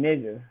like you,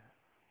 nigger.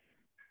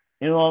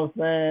 You know what I'm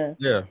saying?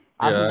 Yeah.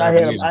 I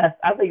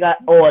think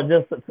or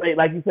just say,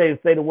 like you say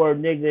the word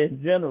nigga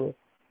in general.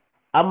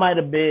 I might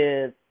have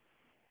been,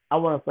 I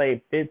want to say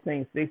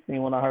 15,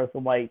 16 when I heard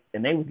some white,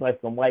 and they was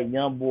like some white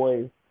young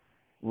boys.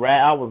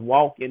 I was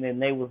walking and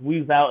we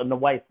was out in the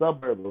white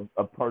suburb,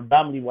 a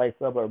predominantly white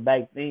suburb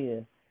back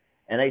then,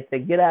 and they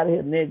said, "Get out of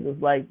here,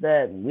 niggas like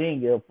that." And we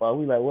didn't give a fuck.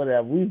 We like,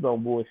 whatever. We was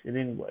on bullshit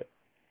anyway.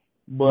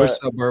 But which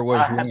suburb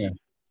was you in?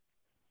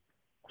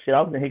 Shit,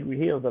 I was in Hickory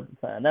Hills at the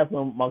time. That's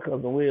when my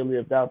cousin Will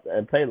lived out there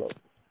at Palos.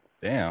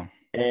 Damn.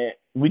 And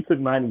we took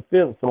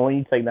 95th. So when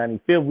you take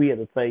 95th, we had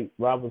to take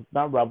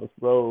not Roberts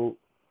Road,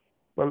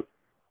 but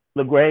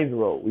LaGrange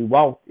Road. We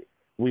walked it.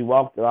 We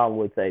walked it all the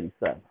way to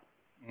 87.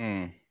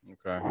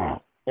 Okay.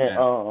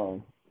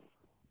 And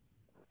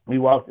we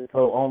walked it,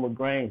 so on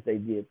LaGrange they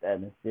did that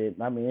and shit.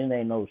 I mean, it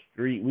ain't no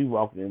street. We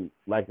walked in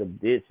like a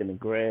ditch in the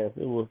grass.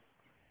 We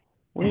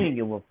didn't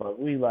give a fuck.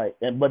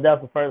 But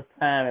that's the first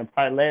time, and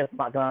probably last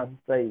time I can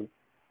say,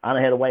 I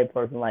done had a white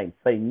person like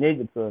say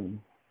nigga to me.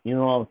 You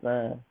know what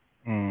I'm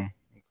saying?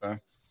 Okay.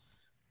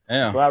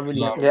 Yeah. So I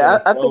really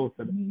I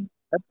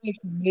think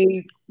for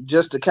me,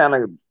 just to kind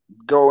of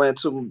go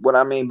into what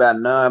I mean by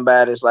numb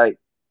bad, is like,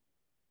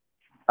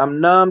 I'm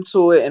numb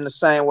to it in the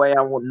same way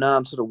I'm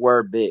numb to the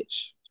word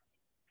bitch.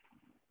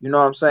 You know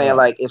what I'm saying?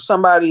 Right. Like if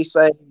somebody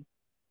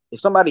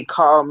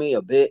call me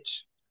a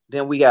bitch,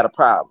 then we got a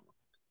problem.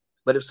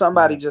 But if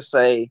somebody just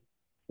say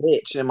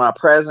bitch in my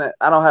present,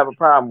 I don't have a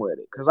problem with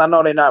it because I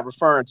know they're not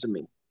referring to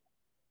me.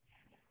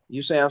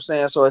 You see what I'm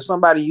saying? So if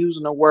somebody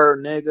using the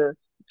word nigga,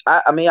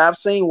 I mean, I've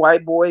seen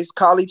white boys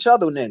call each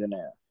other nigga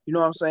now. You know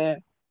what I'm saying?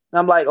 And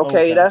I'm like,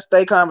 okay, that's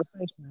their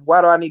conversation.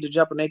 Why do I need to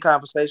jump in their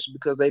conversation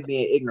because they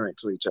being ignorant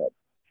to each other?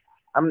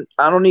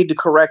 I don't need to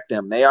correct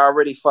them. They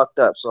already fucked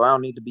up, so I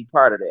don't need to be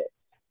part of that.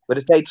 But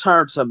if they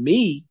turn to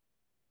me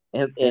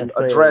and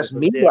address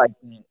me like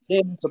that,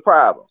 then it's a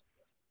problem.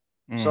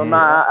 So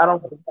now I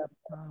don't have a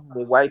problem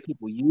with white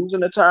people using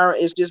the term.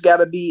 It's just got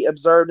to be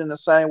observed in the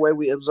same way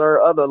we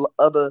observe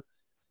other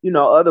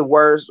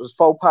words,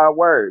 faux pas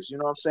words. You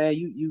know what I'm saying?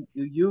 You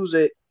use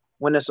it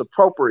when it's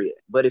appropriate.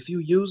 But if you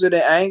use it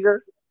in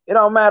anger, it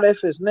don't matter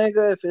if it's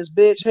nigga, if it's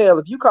bitch. Hell,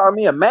 if you call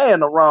me a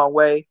man the wrong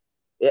way,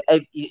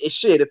 it's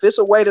shit. If it's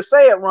a way to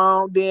say it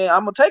wrong, then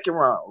I'm gonna take it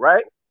wrong,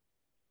 right?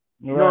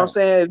 You know what I'm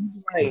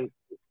saying? Like,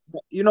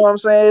 you know what I'm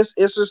saying?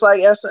 It's just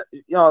like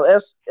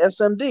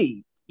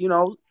SMD. You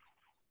know,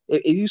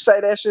 if you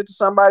say that shit to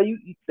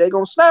somebody, they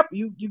gonna snap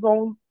you.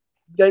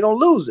 They gonna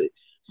lose it.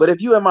 But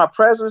if you in my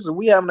presence and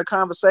we having a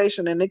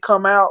conversation and it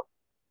come out,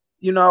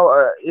 you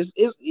gonna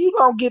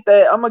get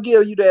that. I'm gonna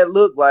give you that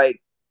look like,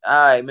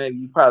 all right, maybe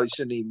you probably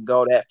shouldn't even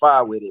go that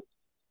far with it.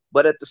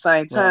 But at the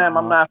same time,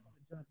 I'm not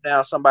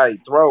down somebody's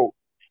throat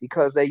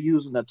because they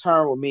using the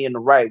term with me in the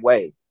right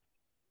way.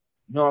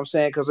 You know what I'm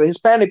saying? Because the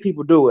Hispanic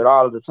people do it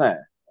all of the time.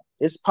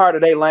 It's part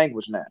of their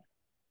language now.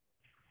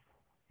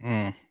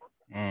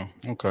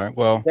 Okay.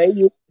 Well, they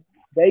use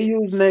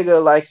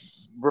nigga like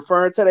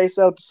referring to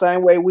themselves the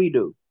same way we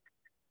do.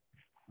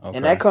 Okay.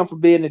 And that come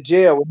from being in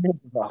jail with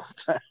niggas all the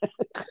time.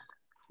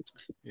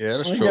 Yeah,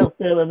 that's true. Just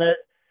feeling that.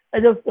 I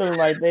just feel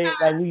like we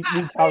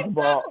talked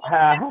about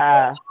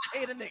how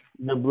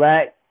the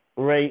black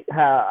race,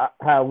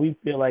 how we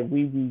feel like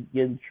we be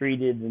getting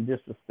treated and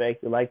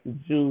disrespected like the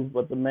Jews,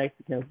 but the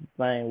Mexicans the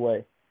same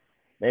way.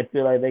 They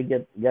feel like they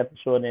got the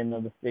short end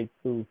of the stick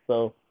too.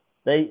 So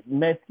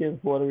Mexicans,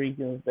 Puerto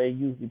Ricans, they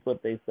usually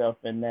put themselves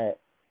in that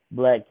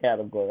black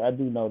category. I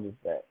do notice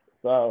that.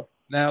 So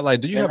now,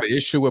 like, do you have an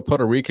issue with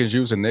Puerto Ricans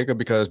using nigga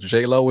because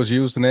J-Lo was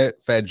using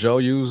it? Fat Joe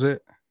used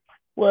it?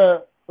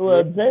 Well,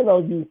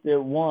 J-Lo used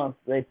it once,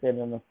 they said,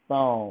 in a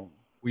song.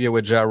 Yeah,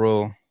 with Ja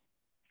Rule.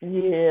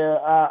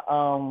 Yeah,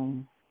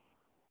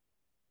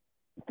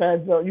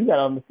 Fat Joe, you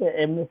gotta understand,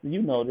 and Mister,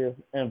 you know this,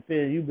 and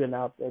Phil, you've been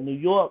out there. New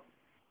York,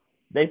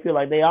 they feel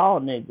like they all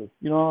niggas.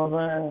 You know what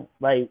I'm saying?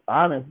 Like,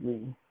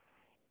 honestly.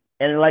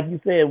 And like you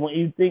said, when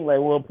you think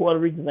like, well, Puerto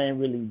Ricans ain't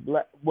really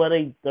black, well,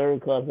 they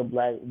third cousin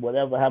black,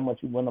 whatever, how much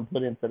you want to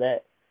put into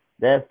that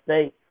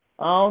state.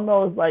 I don't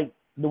know. It's like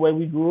the way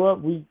we grew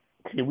up, we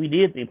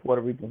did think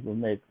Puerto Ricans were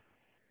niggas.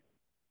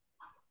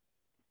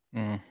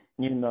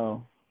 You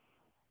know,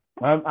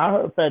 I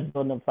heard Fat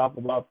Joe talk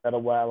about that a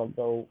while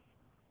ago,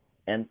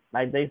 and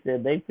like they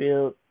said, they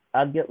feel,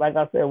 like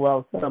I said, well, I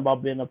was talking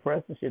about being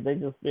oppressed and shit. They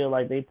just feel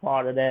like they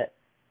part of that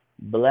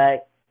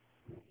black,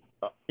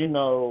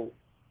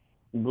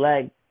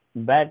 black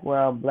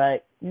background,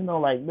 black,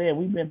 like, man,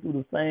 we've been through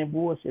the same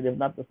bullshit, if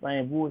not the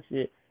same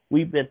bullshit.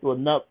 We've been through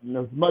enough,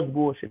 as much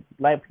bullshit,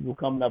 black people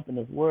coming up in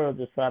this world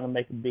just trying to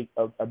make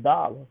a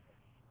dollar.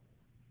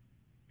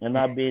 And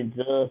not being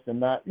just,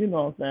 and not,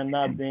 what I'm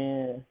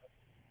saying,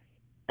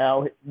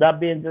 not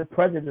being just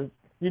prejudiced,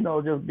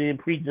 just being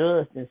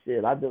prejudged and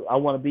shit. I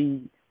want to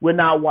be, we're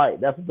not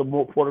white. That's what the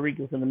Puerto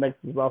Ricans and the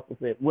Mexicans also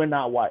said. We're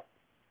not white.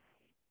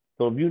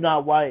 So if you're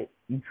not white,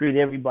 you treat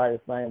everybody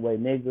the same way.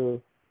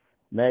 Niggas,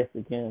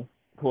 Mexicans,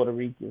 Puerto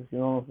Ricans, you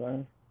know what I'm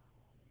saying?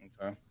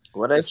 Okay.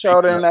 Well, they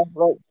sure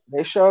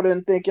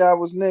didn't think y'all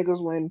was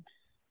niggas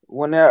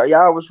when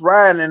y'all was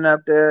riding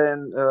up there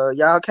and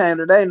y'all came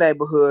to their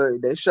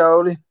neighborhood. They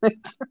showed it.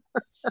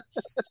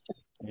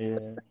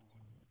 Yeah.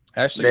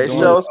 Actually,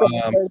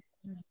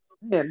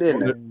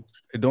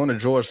 during the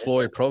George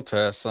Floyd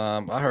protests,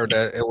 I heard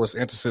that it was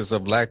instances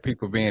of black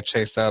people being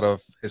chased out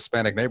of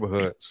Hispanic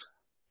neighborhoods.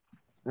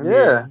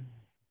 Yeah.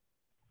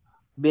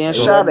 Being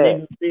shot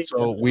at.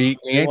 So we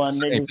ain't the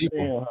same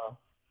people.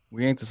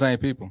 We ain't the same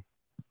people.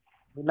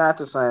 We're not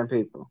the same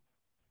people.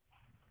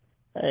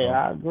 Hey,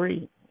 I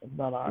agree. It's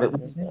not we're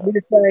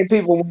the same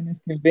people when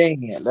it's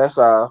convenient. That's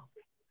all.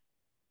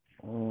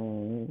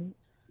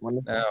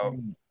 Now,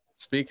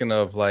 speaking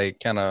of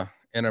like kind of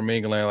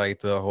intermingling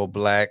like the whole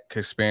black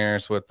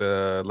experience with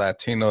the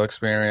Latino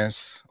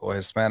experience or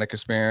Hispanic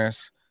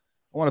experience,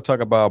 I want to talk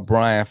about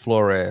Brian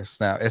Flores.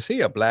 Now, is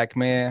he a black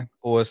man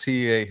or is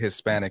he a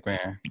Hispanic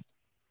man?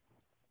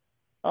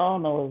 I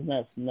don't know his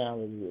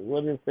nationality.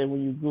 What does it say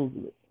when you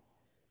Google it?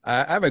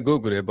 I haven't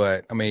Googled it,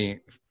 but I mean,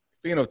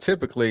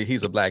 phenotypically,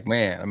 he's a black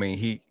man. I mean,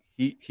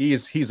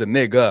 he's a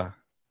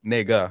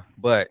nigga,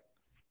 but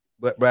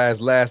by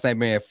his last name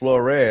being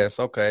Flores,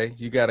 okay,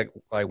 you gotta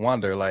like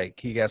wonder, like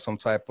he got some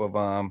type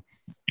of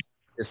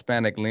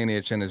Hispanic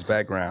lineage in his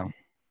background.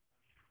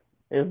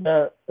 Is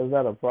that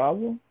a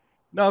problem?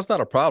 No, it's not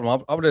a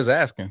problem. I'm just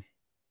asking.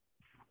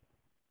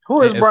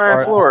 Who is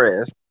Brian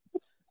Flores?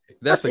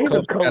 That's the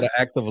coach that got an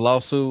active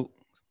lawsuit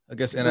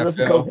against NFL.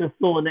 The coach is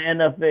suing the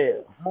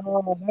NFL.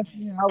 Oh,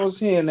 I was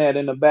hearing that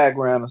in the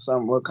background or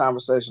something. What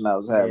conversation I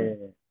was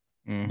having?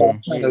 Yeah.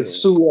 Trying to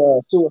sue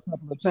a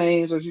couple of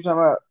teams. What you talking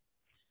about?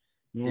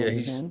 Yeah,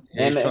 he's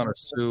trying to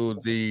sue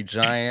the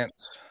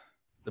Giants,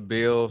 the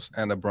Bills,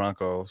 and the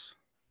Broncos.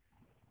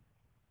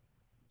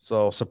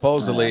 So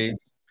supposedly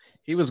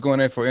he was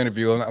going in for an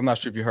interview. I'm not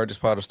sure if you heard this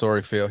part of the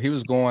story, Phil. He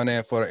was going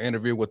in for an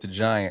interview with the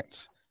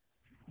Giants,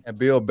 and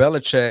Bill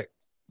Belichick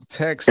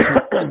texted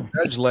to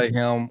congratulate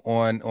him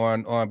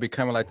on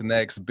becoming like the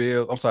next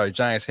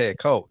Giants head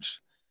coach.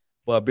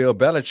 But Bill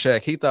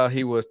Belichick, he thought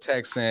he was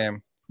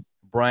texting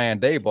Brian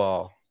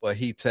Daboll, but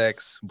he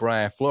texts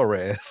Brian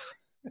Flores.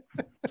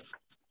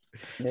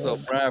 So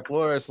Brian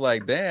Flores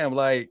like, damn,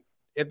 like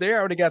if they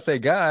already got that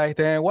guy,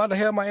 then why the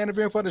hell am I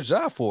interviewing for the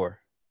job for?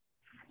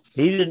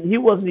 He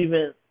wasn't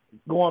even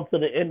going to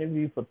the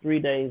interview for 3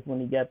 days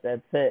when he got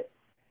that text.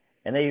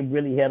 And they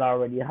really had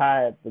already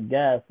hired the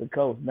guys to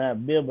coach. Now,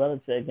 Bill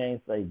Belichick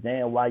ain't say,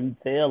 damn, why you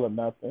tell or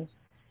nothing.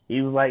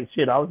 He was like,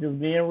 shit, I was just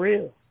being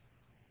real.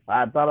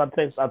 I thought I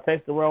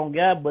texted the wrong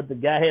guy, but the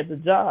guy had the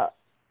job.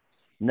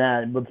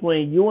 Now,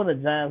 between you and the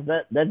Giants,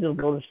 that just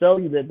goes to show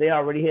you that they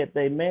already had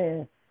their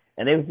man.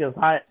 And they was just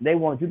they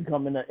want you to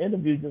come in the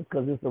interview just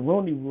because it's a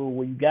Rooney rule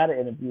where you got to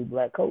interview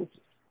black coaches.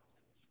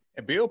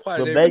 And Bill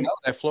probably But didn't even know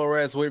that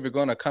Flores was even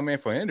going to come in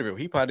for an interview.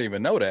 He probably didn't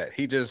even know that.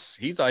 He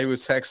thought he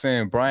was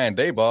texting Brian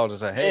Daboll to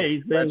say, "Hey,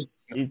 he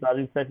thought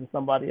he was texting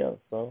somebody else."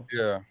 So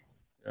yeah.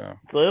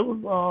 So it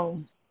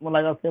was well,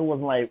 like I said, it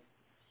wasn't like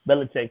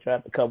Belichick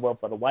tried to cover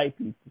up for the white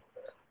people.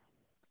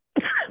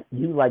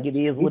 He was like, "It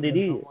is what it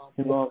is."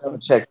 You know,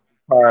 Belichick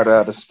part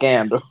of the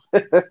scandal.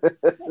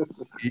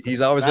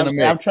 He's always in the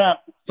mix. I'm trying,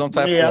 some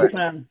type of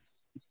way.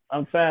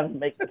 I'm trying to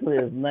make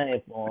clear his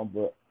name for him,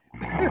 but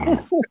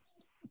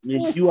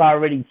if you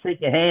already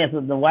shaking hands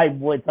with the white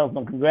boy talking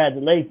some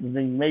congratulations,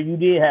 then maybe you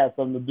did have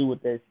something to do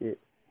with that shit.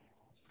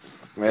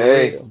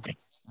 Hey,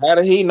 how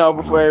did he know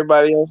before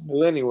everybody else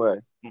knew anyway?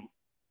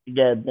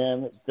 God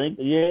damn it.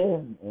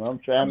 I'm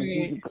trying to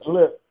keep it.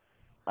 Look,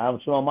 I'm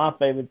showing my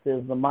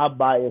favoritism, my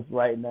bias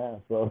right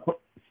now. So,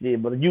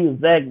 shit, but you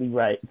exactly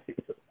right.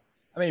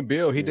 I mean,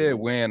 Bill, he did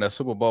win a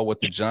Super Bowl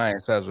with the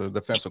Giants as a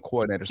defensive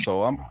coordinator,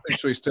 so I'm pretty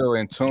sure he's still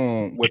in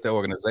tune with the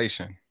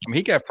organization. I mean,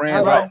 he got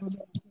friends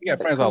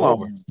all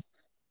over.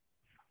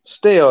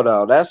 Still,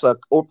 though, that's a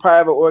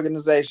private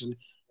organization.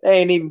 They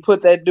ain't even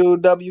put that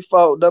dude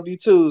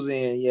W2s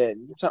in yet.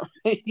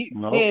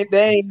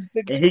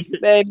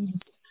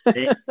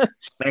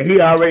 And he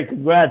already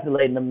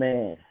congratulating the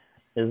man.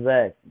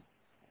 Exactly.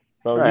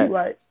 So right. You're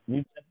right.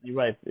 You're definitely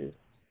right there.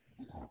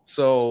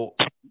 So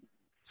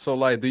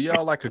like, do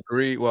y'all like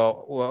agree?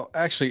 Well,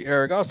 actually,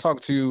 Eric, I was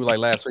talking to you like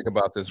last week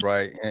about this,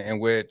 right? In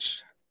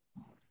which,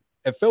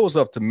 if it was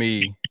up to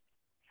me,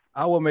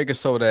 I would make it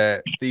so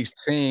that these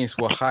teams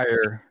will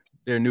hire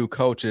their new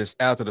coaches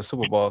after the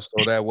Super Bowl,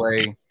 so that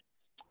way,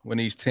 when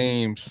these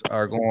teams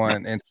are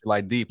going into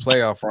like deep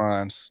playoff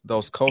runs,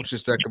 those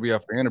coaches that could be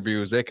up for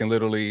interviews, they can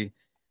literally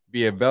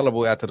be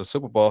available after the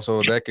Super Bowl,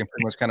 so they can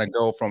pretty much kind of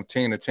go from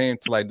team to team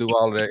to like do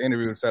all of their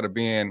interviews instead of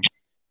being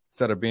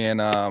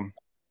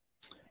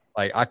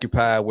like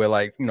occupied with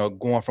like, you know,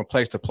 going from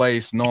place to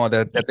place, knowing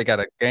that they got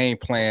a game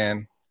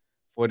plan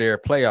for their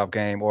playoff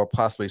game or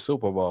possibly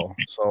Super Bowl.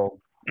 So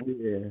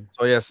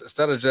yes,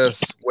 instead of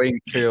just waiting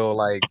till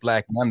like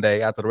Black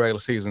Monday after the regular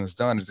season is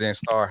done and then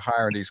start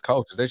hiring these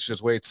coaches, they should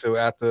just wait till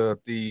after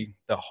the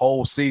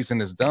whole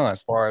season is done,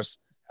 as far as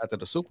after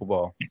the Super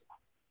Bowl.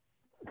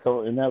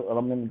 So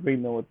I'm in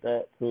agreement with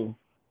that too.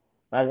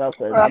 Like I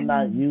said, I'm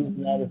not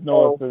using that as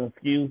an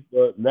excuse,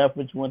 but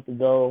Leftwich went to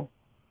go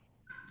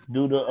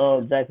do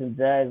the Jackson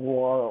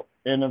Jaguar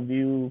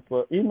interview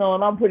for, you know,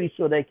 and I'm pretty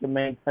sure they can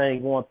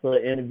maintain going to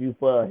an interview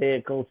for a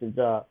head coaching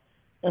job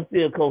and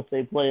still coach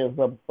their players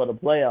up for the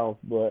playoffs.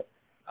 But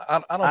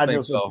I don't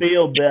think so.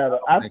 Feel better.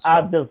 I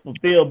just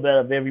feel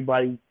better if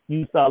everybody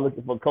you start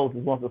looking for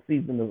coaches once the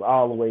season is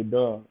all the way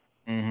done.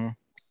 Mm-hmm.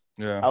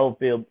 Yeah, I would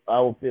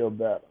feel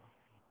better.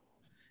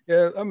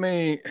 Yeah, I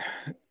mean,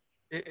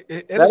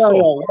 it is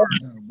so hard.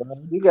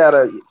 You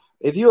gotta,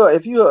 if you're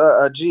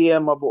a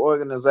GM of an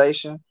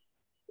organization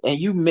and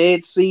you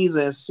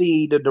mid-season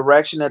see the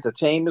direction that the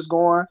team is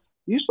going,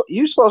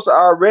 you supposed to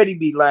already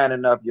be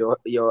lining up your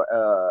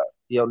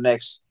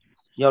next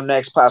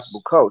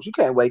possible coach. You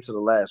can't wait till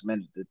the last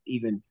minute to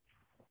even.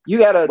 You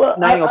gotta.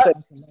 I ain't gonna say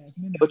the last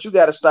minute, but you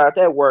gotta start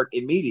that work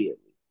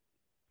immediately.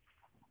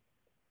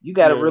 You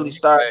gotta really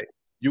start.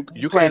 You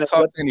can't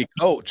talk to any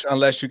coach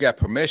unless you got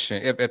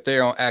permission. If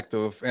they're on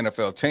active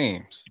NFL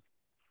teams,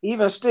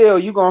 even still,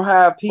 you gonna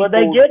have people. But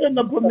they getting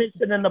the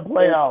permission in the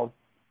playoffs.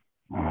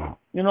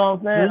 You know what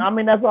I'm saying? I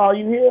mean, that's all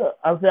you hear.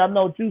 I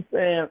know what you're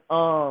saying,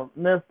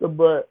 Mister,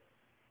 but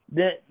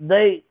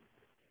they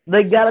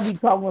gotta be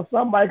talking to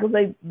somebody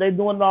because they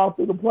doing it all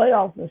through the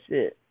playoffs and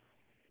shit.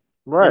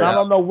 Right. And I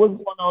don't know what's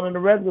going on in the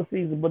regular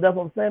season, but that's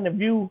what I'm saying. If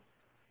you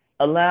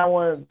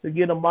allowing to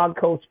get a mock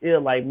coach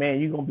ill, like,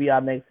 man, you're gonna be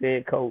our next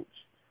head coach.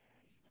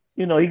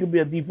 You know, he could be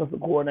a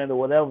defensive coordinator or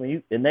whatever,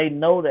 and they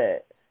know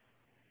that.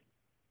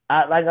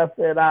 I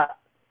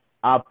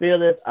feel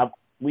this.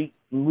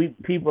 We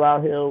people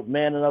out here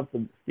man enough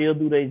to still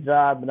do their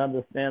job and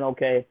understand,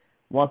 okay,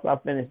 once I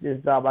finish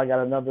this job, I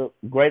got another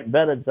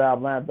better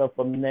job lined up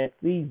for me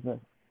next season.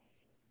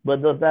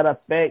 But does that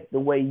affect the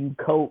way you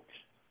coach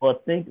or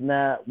think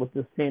now with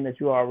this team that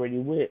you're already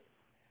with?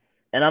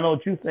 And I know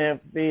what you're saying,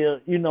 Phil.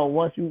 You know,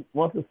 once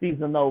the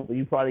season over,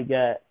 you probably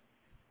got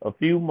a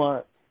few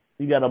months.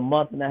 You got a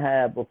month and a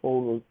half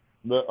before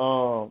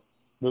the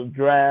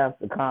draft,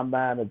 the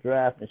combine, the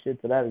draft, and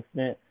shit to that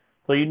extent.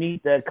 So you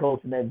need that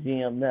coach and that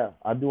GM now.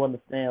 I do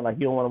understand, like,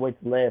 you don't want to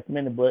wait till the last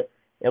minute, but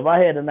if I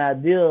had an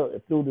idea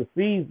through the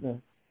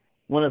season,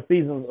 when the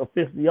season's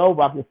officially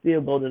over, I can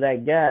still go to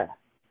that guy,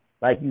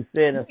 like you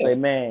said, and say,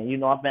 man, you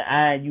know, I've been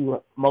eyeing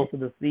you most of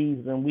the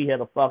season. We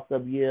had a fucked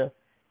up year.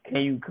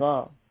 Can you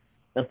come?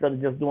 Instead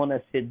of just doing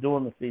that shit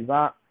during the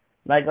season.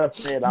 Like I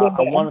said, I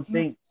want to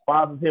think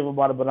positive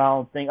about it, but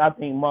I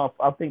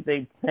think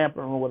they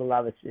tampering with a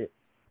lot of shit.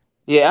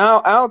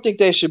 Yeah, I don't think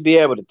they should be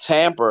able to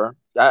tamper.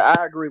 I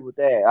agree with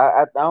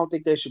that. I don't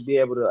think they should be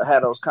able to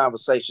have those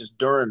conversations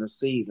during the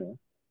season.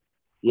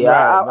 Yeah,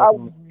 I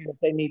would agree that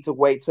they need to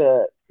wait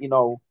till, you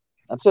know,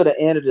 until the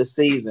end of the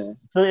season.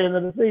 To the end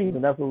of the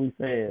season, that's what we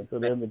said. To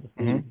the end of the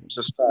season.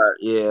 To start,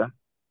 yeah.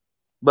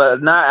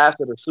 But not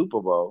after the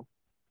Super Bowl.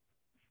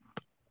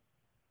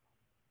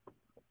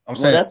 I'm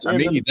saying that's to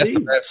me, that's the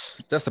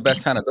best. That's the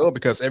best time to do it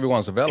because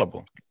everyone's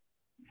available.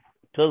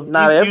 Because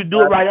Not you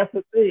do it everybody. right. That's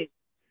the thing.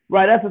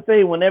 Right, that's the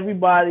thing. When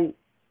everybody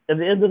at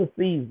the end of the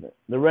season,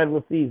 the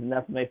regular season,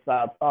 that's when they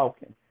start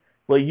talking.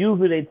 But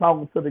usually they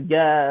talking to the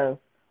guys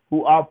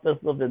who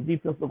offensive and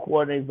defensive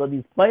coordinators of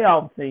these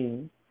playoff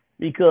teams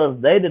because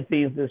they the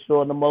teams that's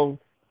showing the most.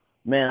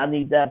 Man, I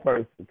need that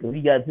person because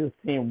he got his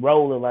team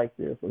rolling like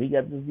this, or he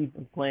got this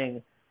defense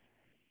playing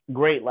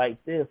great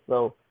like this.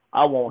 So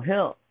I want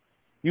him.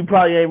 You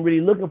probably ain't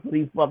really looking for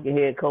these fucking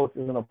head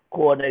coaches and the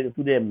coordinators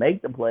who didn't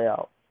make the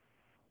playoffs.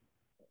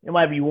 There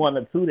might be one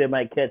or two that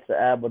might catch the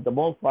eye, but the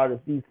most part is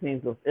these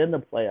teams that's in the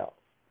playoffs.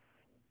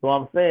 So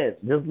I'm saying,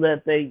 just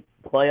let they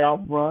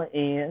playoff run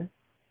in.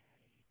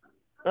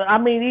 I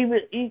mean,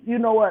 even you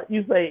know what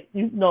you say.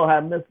 You know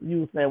how Mr. You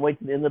was saying, wait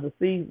till the end of the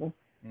season.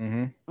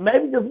 Mm-hmm.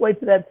 Maybe just wait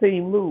till that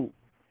team lose,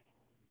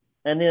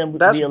 and then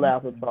be allowed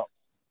to talk.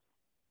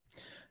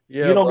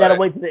 Yeah, you don't got to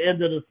wait till the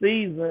end of the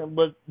season.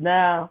 But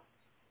now,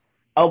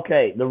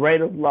 okay, the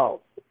Raiders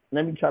lost.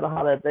 Let me try to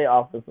holler at their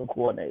offensive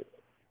coordinator.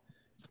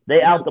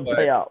 They out the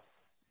playoffs.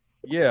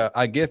 Yeah,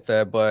 I get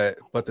that, but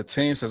the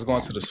teams that's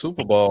going to the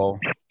Super Bowl,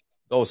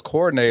 those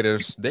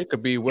coordinators, they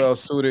could be well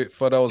suited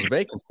for those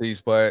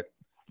vacancies, but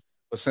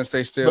since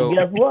they still. But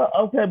guess what?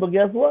 Okay, but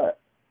guess what?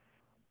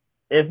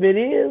 If it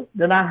is,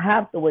 then I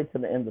have to wait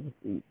till the end of the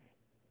season.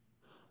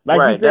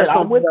 Like you said,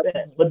 I'm with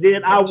that. But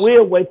then I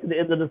will wait till the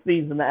end of the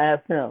season to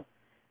ask him.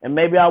 And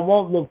maybe I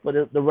won't look for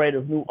the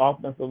Raiders' new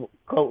offensive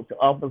coach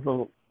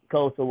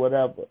or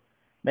whatever.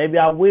 Maybe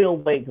I will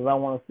wait because I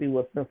want to see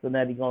what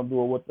Cincinnati going to do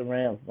or what the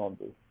Rams going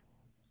to do.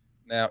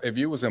 Now, if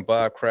you was in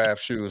Bob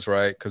Kraft's shoes,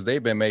 right, because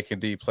they've been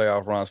making deep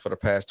playoff runs for the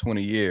past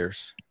 20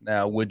 years.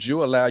 Now, would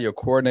you allow your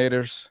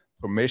coordinators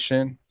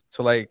permission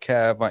to, like,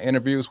 have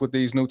interviews with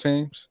these new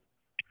teams?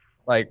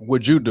 Like,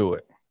 would you do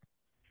it?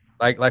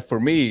 Like for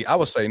me, I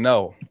would say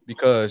no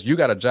because you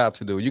got a job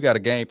to do. You got a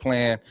game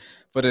plan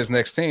for this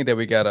next team that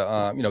we got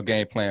a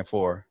game plan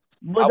for.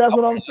 But that's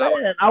what I'm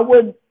saying. I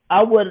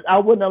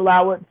wouldn't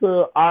allow it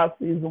till our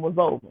season was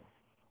over.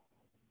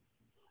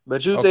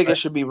 But you think it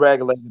should be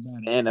regulated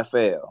by the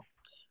NFL?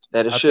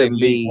 That it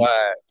shouldn't be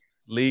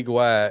league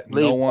wide.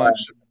 No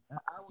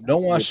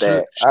one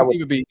should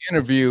even be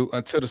interviewed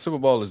until the Super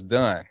Bowl is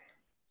done.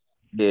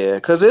 Yeah,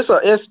 because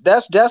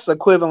that's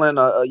equivalent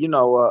of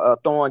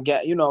throwing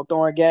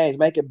games,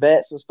 making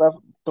bets and stuff,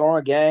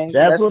 throwing games.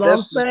 That's what I'm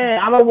saying.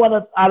 I don't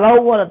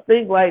want to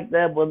think like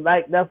that, but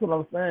like that's what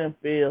I'm saying,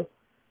 Phil.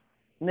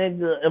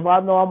 Nigga, if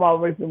I know I'm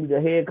already gonna be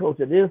the head coach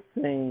of this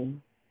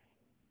team,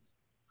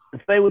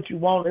 say what you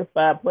want. There's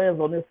 5 players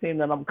on this team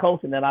that I'm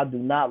coaching that I do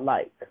not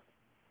like.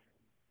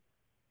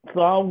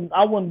 So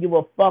I wouldn't give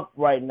a fuck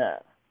right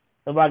now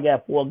if I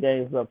got 4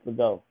 games up to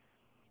go.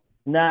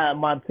 Now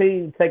my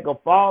team take a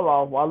fall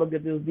off. I look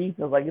at this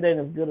defense like it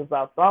ain't as good as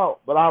I thought,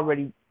 but I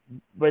already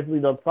basically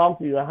done talk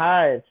to you and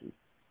hired you.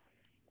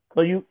 So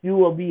you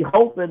will be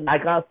hoping,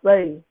 like I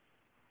say,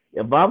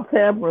 if I'm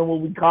tampering what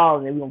we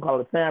call it, we're gonna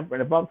call it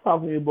tampering. If I'm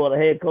talking to you about a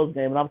head coach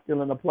game and I'm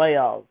still in the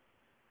playoffs,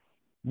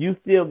 you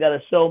still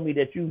gotta show me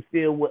that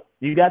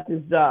you got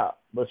this job,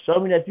 but show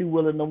me that you're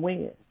willing to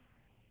win.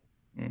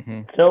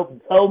 Mm-hmm.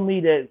 Show me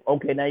that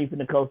okay, now you're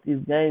gonna coach these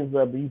games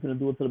up, but you're gonna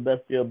do it to the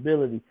best of your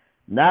ability.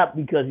 Not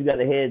because you got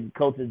a head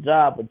coach's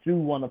job, but you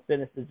want to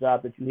finish the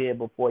job that you had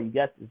before you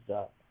got this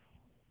job.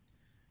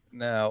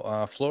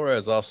 Now,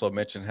 Flores also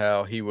mentioned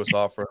how he was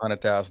offered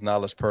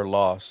 $100,000 per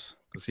loss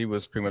because he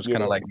was pretty much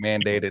kind of like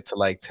mandated to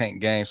like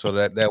tank games so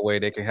that way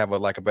they can have a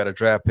better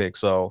draft pick.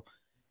 So,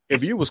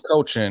 if you was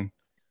coaching,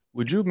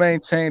 would you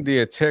maintain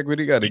the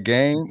integrity of the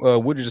game,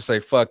 or would you just say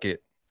fuck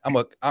it? I'm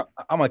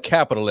a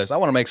capitalist. I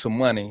want to make some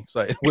money.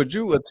 So, would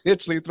you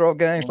intentionally throw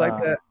games like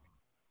that?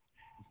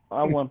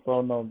 I wouldn't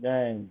throw no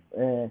games.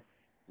 And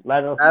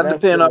like that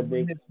depends on what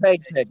his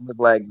paycheck look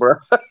like, bro.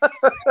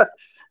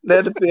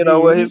 That depends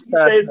on what his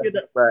contract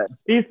look like.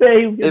 He said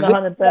he was getting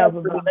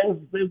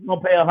 $100,000. They was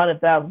gonna pay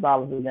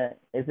 $100,000 a game.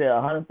 They said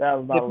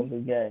 $100,000 a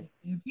game.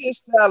 If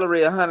his salary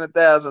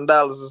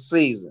 $100,000 a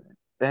season,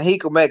 then he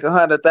could make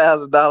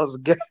 $100,000 a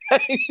game.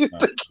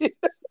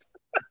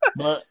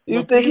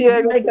 You think he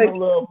ain't gonna take a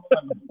little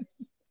money?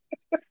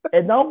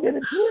 And don't get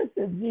it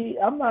twisted, G.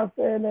 I'm not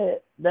saying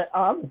that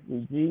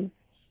honestly, G.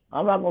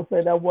 I'm not gonna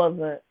say that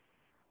wasn't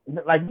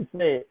like you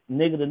said,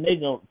 nigga to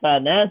nigga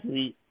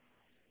financially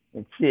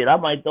and shit. I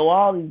might throw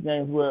all these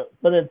games for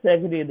the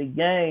integrity of the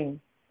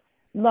game.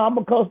 No, I'm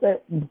gonna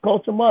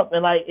coach them up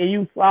and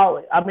you saw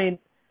it. I mean,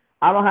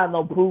 I don't have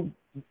no proof,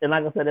 and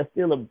like I said, that's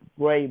still a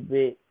great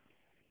big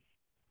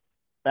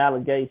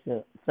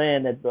allegation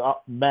saying that the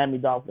Miami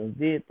Dolphins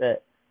did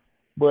that,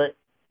 but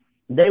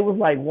they was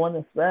like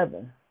 1-7,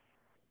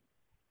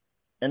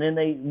 and then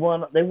they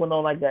went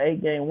on like an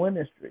 8-game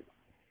winning streak.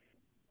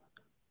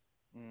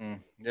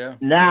 Yeah.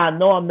 Now I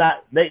know I'm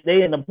not. They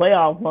in the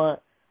playoff hunt.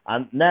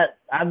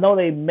 I know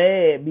they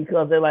mad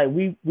because they're like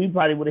we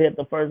probably would have hit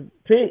the first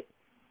pick,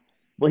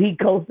 but he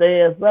coached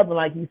their ass up, and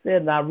like he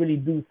said, and I really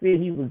do see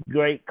he was a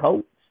great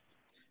coach.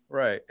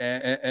 Right,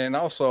 and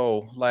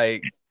also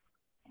like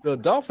the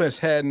Dolphins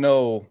had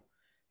no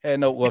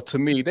And no, well, to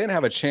me, they didn't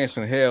have a chance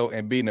in hell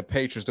in beating the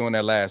Patriots doing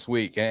that last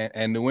week,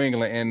 and New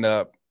England ended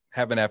up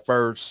having that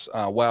first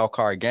wild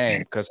card game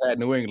because had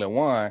New England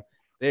won,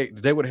 they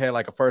would have had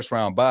like a first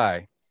round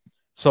bye.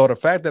 So the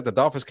fact that the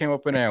Dolphins came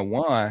up in there and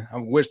won,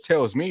 which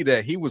tells me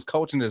that he was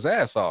coaching his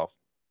ass off.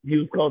 He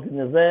was coaching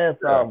his ass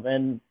off,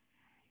 and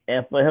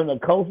for him to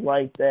coach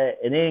like that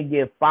and then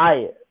get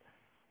fired,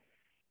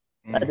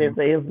 like they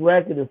say, his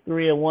record is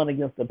 3-1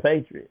 against the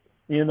Patriots.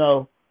 You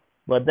know,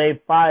 but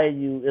they fired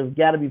you. It's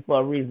got to be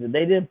for a reason.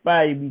 They didn't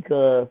fire you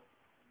because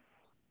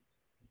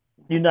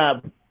you're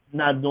not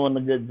doing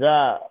a good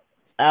job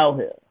out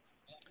here.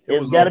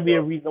 It's got to be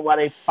a reason why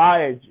they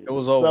fired you. It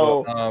was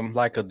over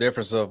like a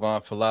difference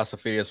of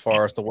philosophy as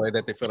far as the way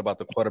that they feel about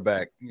the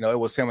quarterback. You know, it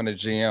was him and the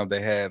GM.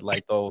 They had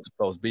like those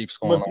beefs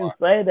going on. You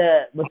say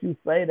that,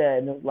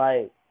 and it's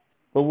like,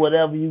 for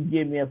whatever you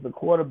give me as a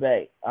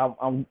quarterback,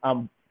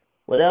 I'm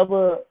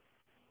whatever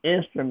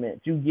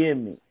instrument you give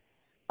me,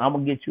 I'm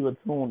gonna get you a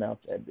tune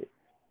out that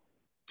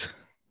bitch.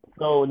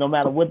 So no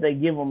matter what they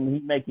give him,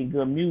 he's making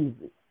good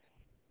music.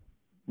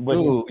 But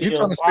dude, you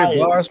trying to spit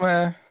bars,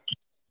 man?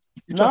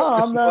 No,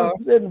 I'm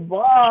not spitting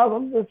bars.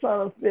 I'm just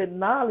trying to spit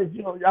knowledge.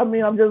 You know, I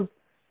mean, I'm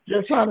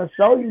just trying to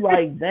show you,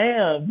 like,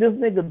 damn, this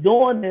nigga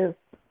doing this.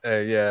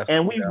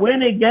 And we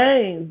winning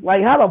games.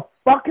 Like, how the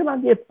fuck can I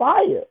get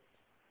fired?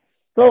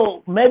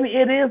 So maybe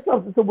it is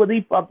something to what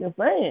he fucking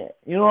saying.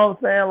 You know what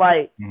I'm saying?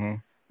 Like,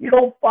 you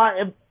don't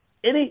fire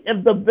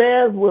if the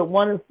Bears were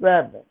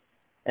 1-7,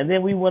 and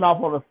then we went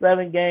off on a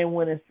 7-game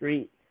winning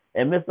streak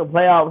and missed the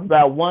playoffs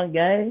about one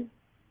game.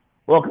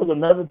 Well, because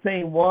another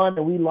team won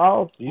and we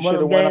lost one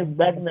of the games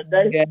back in the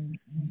day.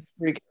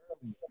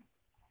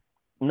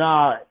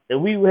 Nah, if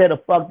we had a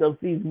fucked up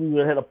season, we would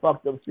have had a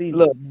fucked up season.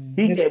 Look,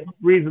 he gave us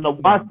reason to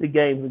watch the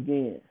games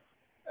again.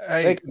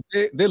 Hey,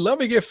 did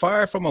Lovey get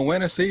fired from a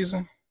winning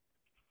season?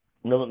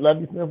 No,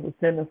 Lovey Smith was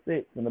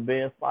 10-6 and the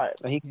Bears fired.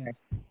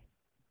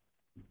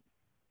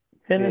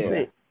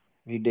 10-6.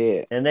 He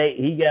did. And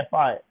he got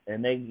fired.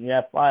 And they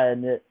got fired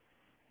and it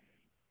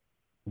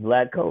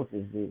black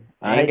coaches.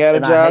 I ain't got a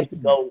job.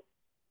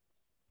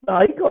 No,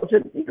 he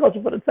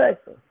coaching for the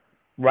Texans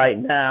right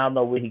now. I don't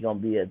know where he gonna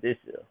be at this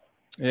year.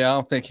 Yeah, I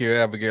don't think he'll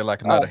ever get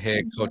like another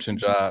head coaching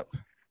job.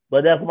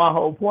 But that's my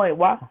whole point.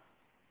 Why?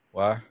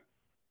 Why?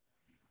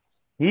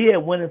 He had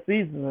winning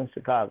seasons in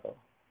Chicago.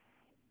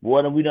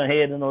 More than we done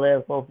had in the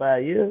last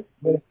 4-5 years.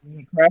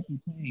 Crappy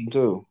team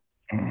too.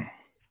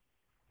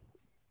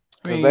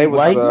 Because they was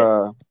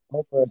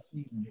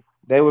overachieving.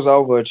 They was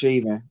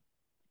overachieving.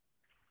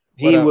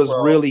 He was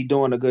really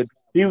doing a good.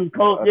 He was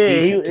coach.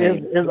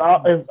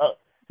 Yeah,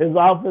 his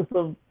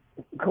offensive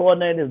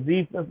coordinator, his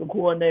defensive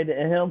coordinator,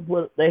 and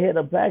him they had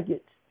a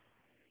package,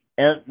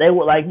 and they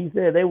were, like he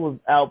said, they was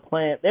out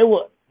playing. They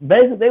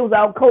was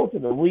out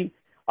coaching them.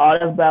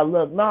 That's bad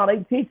luck. No, they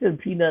teaching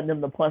Peanut and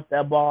them to punch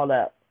that ball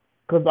out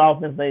because the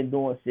offense ain't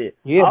doing shit.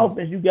 Yeah.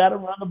 Offense, you got to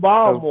run the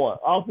ball more.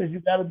 Offense,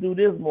 you got to do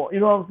this more. You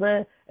know what I'm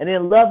saying? And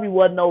then Lovey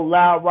wasn't no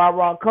loud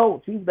rah-rah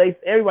coach. Everybody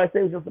said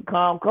he was just a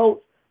calm coach,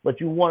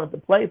 but you wanted to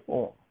play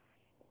for him.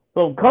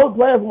 So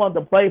players wanted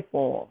to play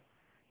for him.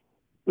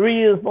 3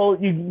 years before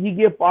he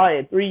get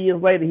fired. 3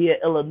 years later, he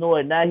at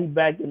Illinois. Now he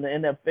back in the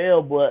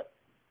NFL. But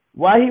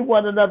why he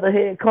want another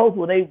head coach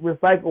when they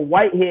recycle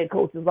white head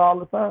coaches all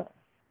the time?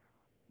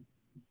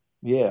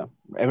 Yeah,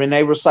 I mean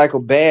they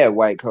recycle bad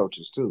white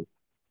coaches too.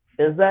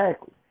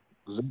 Exactly.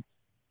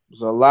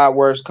 There's a lot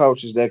worse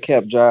coaches that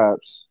kept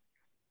jobs.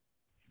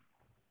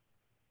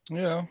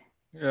 Yeah.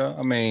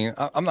 I mean,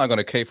 I'm not going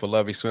to cape for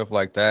Lovey Smith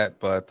like that,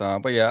 but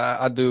yeah,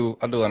 I do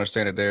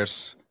understand that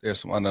there's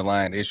some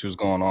underlying issues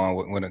going on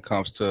when it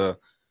comes to,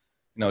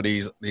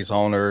 these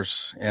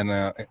owners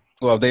and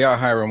well, they are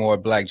hiring more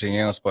black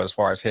GMs, but as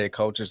far as head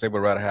coaches, they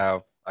would rather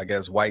have, I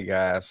guess, white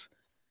guys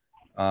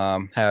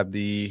have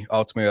the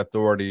ultimate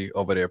authority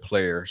over their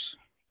players.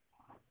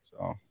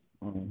 So,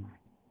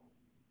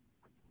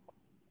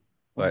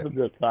 That's a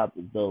good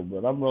topic though,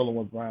 but I'm rolling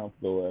with Brown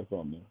Flow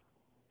on this.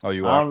 Oh,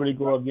 you are? I don't really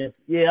go against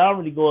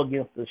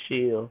the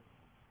Shield,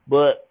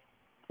 but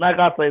like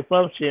I say,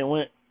 some shit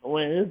when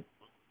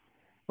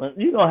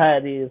you know how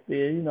it is, Phil.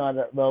 You know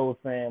that old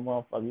saying,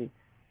 motherfucker,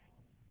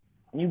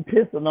 you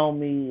pissing on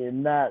me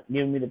and not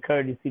giving me the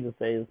courtesy to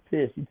say it's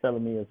piss. You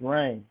telling me it's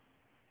rain,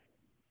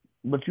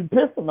 but you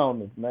pissing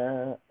on us,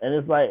 man. And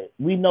it's like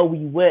we know we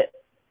wet,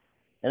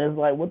 and it's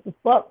like what the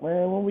fuck,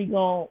 man? When we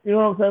gon', you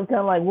know what I'm saying? It's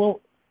kind of like,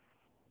 well,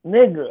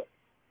 nigga,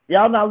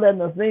 y'all not letting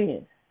us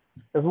in.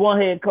 There's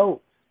one head coach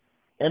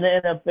in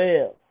the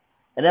NFL,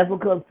 and that's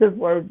because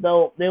Pittsburgh,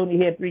 though, they only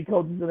had 3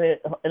 coaches in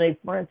their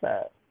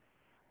franchise.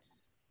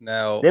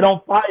 Now they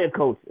don't fire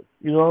coaches.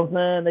 You know what I'm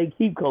saying? They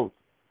keep coaches.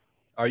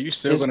 Are you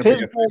still going to be a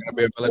fan of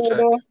Bill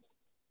Belichick?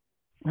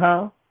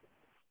 Huh?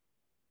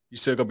 You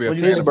still going to be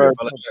a fan of Bill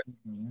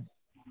Belichick?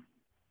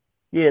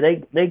 Yeah,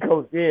 they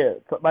coach. Yeah,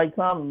 like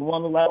Tomlin, the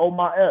one who like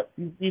Omar Epps.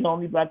 He's the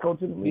only black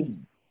coach in the league.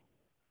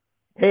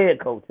 Head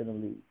coach in the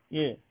league.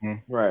 Yeah.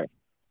 Right.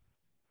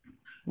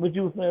 What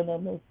you were saying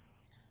on this?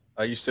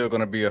 Are you still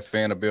going to be a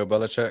fan of Bill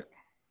Belichick?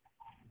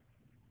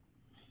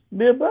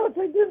 Bill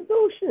Belichick didn't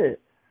do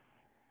shit.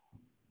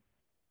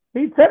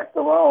 He texted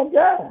the wrong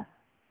guy.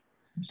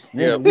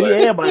 Yeah, Nigga, but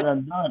everybody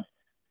done it.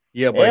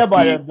 yeah, but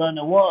Everybody done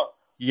it once.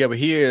 yeah, but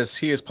he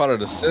is part of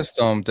the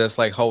system that's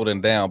like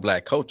holding down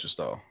black coaches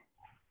though.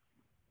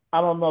 I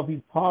don't know if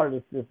he's part of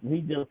the system.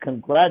 He just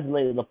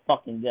congratulated the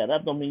fucking guy.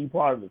 That don't mean he's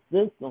part of the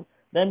system.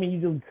 That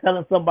means you just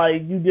telling somebody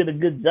you did a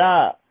good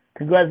job.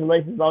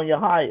 Congratulations on your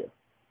hire.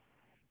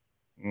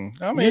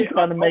 I mean, You're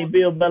trying to make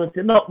Bill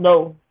Belichick.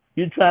 No.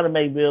 You're trying to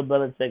make Bill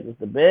Belichick as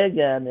the bad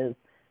guy in this,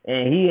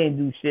 and he ain't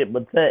do shit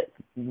but text.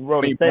 He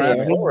wrote a Brian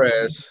text.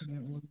 Flores.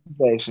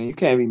 You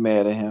can't be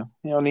mad at him.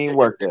 He don't even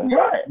work there.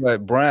 Right.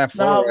 But Brian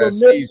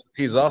Flores,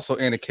 he's also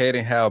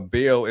indicating how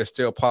Bill is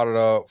still part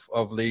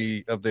of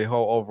the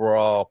whole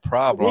overall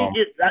problem.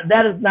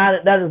 That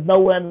is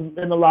nowhere in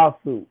the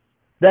lawsuit.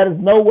 That is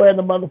nowhere in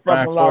the motherfucking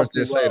Brian Flores lawsuit.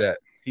 did say that.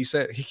 He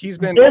said he's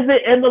been. Is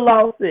it in the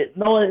lawsuit?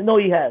 No,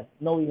 he has.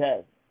 No, he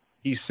has.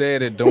 He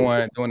said it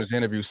during his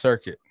interview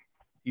circuit.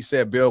 He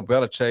said Bill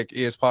Belichick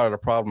is part of the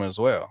problem as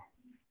well.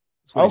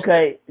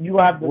 Okay, you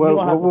have to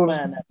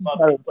find that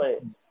fucking play.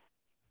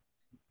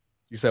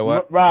 You said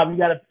what? Rob, you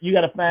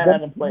gotta find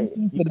that and play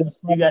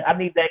it. I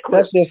need that clip.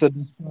 That's just a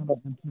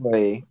disgruntled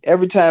employee.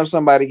 Every time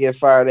somebody get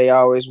fired, they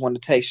always want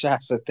to take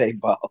shots at their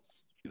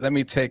boss. Let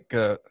me take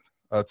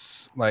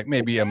like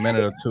maybe a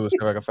minute or two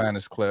so I can find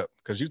this clip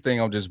because you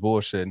think I'm just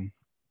bullshitting.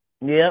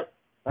 Yep,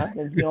 I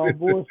think you're on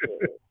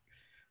bullshit.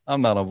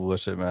 I'm not on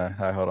bullshit, man.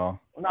 All right, hold on.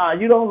 Nah,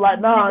 you don't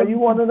like. Nah, you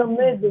one of them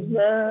niggas,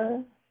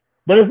 man.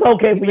 But it's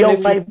okay for your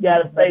wife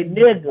gotta say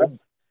nigga.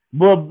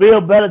 But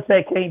Bill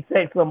Belichick can't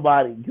text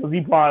somebody because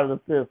he part of the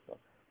system.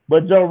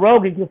 But Joe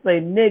Rogan can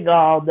say nigga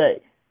all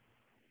day.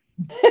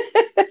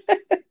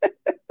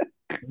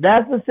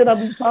 That's the shit I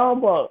be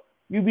talking about.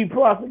 You be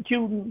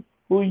prosecuting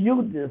who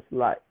you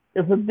dislike.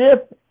 It's a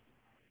difference.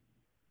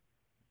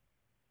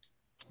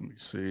 Let me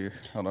see.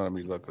 Hold on, let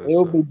me look this It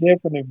would be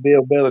different if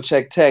Bill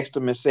Belichick texted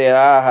him and said,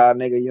 "Aha,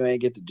 nigga, you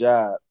ain't get the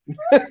job."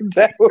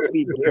 That would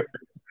be different.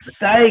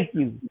 Thank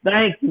you,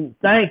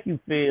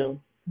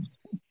 Phil.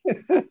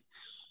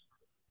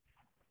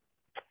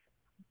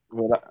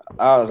 Well,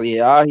 all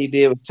he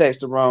did was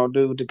text the wrong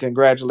dude to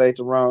congratulate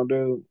the wrong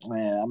dude.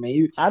 Man, I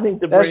mean, I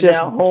think to bring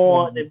down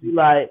horn and be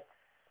like,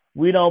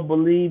 we don't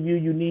believe you.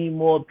 You need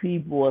more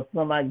people or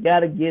something. I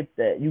gotta get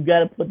that. You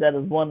gotta put that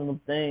as one of them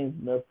things.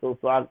 So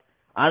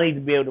I need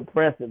to be able to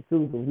press it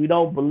too. Because we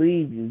don't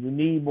believe you. You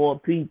need more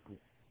people.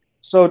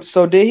 So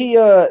did he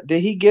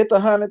get the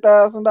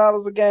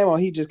 $100,000 a game, or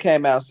he just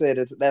came out and said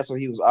that's what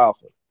he was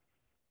offered?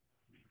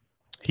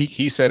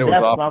 He said it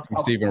was offered from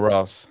Stephen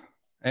Ross,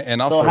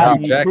 and also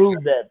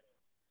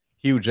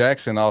Hugh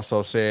Jackson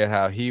also said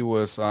how he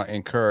was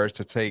encouraged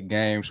to take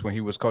games when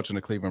he was coaching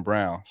the Cleveland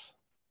Browns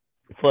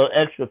for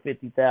an extra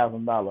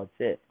 $50,000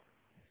 check.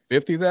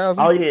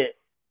 50,000? Oh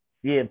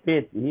yeah,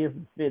 50. Here's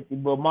 50.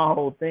 But my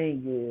whole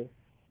thing is.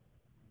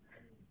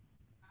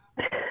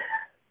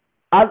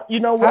 You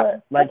know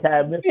what? Like,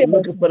 have Mr.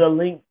 looking for the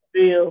link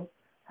still.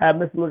 Have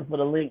Mr. looking for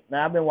the link.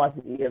 Now, I've been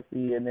watching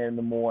ESPN in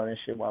the morning and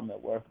shit while I'm at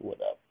work or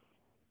whatever.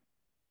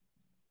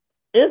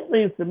 It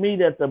seems to me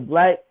that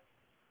the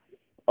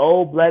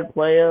old black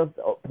players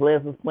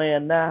that's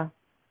playing now,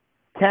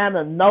 kind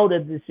of know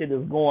that this shit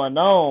is going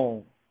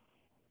on,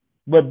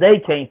 but they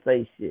can't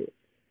say shit.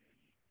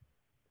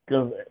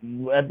 Because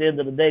at the end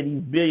of the day,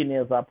 these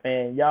billionaires are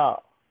paying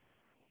y'all.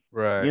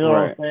 Right. You know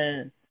what I'm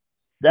saying?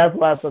 That's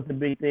why it's such a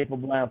big thing for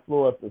Brian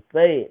Flores to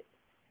say it.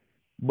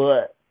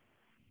 But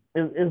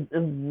it's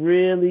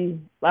really,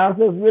 like I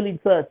said, it's really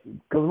touching.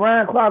 Because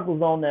Ryan Clark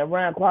was on there.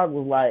 Ryan Clark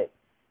was like,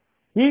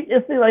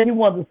 it seemed like he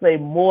wanted to say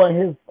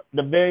more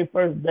the very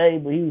first day,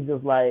 but he was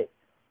just like,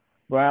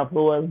 Brian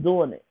Flores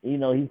doing it. You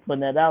know, he's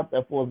putting that out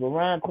there for us. But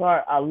Ryan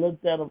Clark, I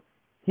looked at him,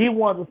 he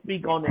wanted to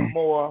speak on it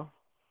more.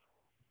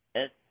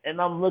 And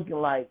I'm looking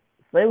like,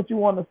 say what you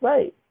want to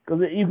say.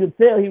 Because you could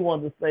tell he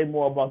wanted to say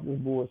more about this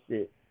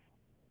bullshit.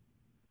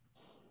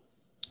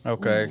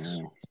 Okay.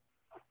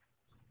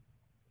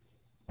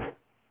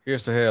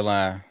 Here's the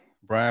headline.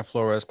 Brian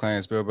Flores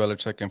claims Bill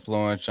Belichick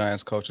influenced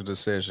Giants coaching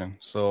decision.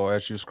 So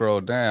as you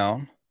scroll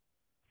down.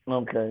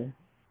 Okay.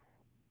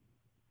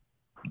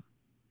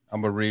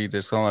 I'm going to read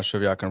this. I'm not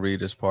sure if y'all can read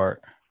this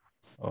part.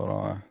 Hold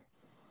on.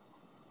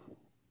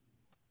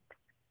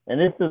 And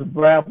this is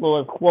Brian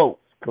Flores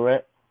quotes,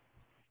 correct?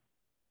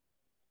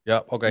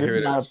 Yep. Okay, this here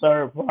it is.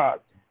 Third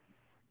part.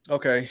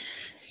 Okay.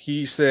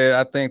 He said,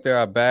 I think there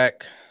are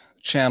back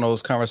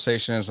channels,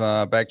 conversations,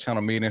 back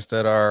channel meetings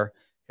that are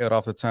held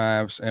off the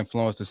times,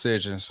 influence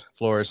decisions,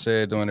 Flores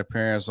said during an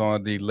appearance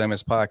on the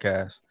Lemons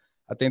podcast.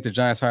 I think the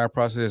Giants hiring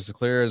process is a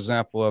clear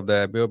example of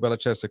that. Bill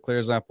Belichick's a clear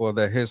example of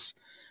that. His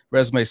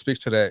resume speaks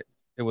to that.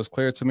 It was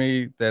clear to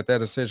me that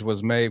decision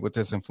was made with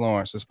this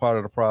influence. It's part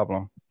of the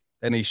problem.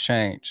 That needs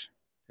change.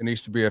 It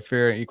needs to be a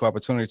fair and equal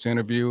opportunity to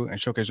interview and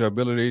showcase your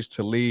abilities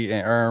to lead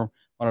and earn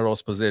one of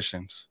those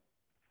positions.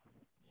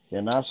 Hey,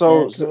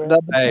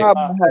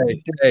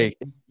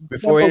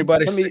 before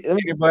anybody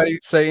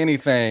say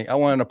anything, I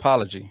want an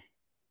apology.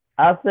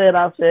 I said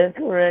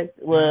correct.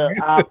 Well,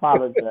 I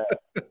apologize.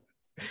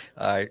 All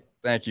right,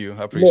 thank you.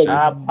 I appreciate it.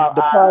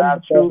 I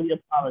truly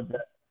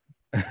apologize.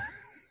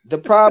 The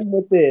problem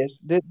with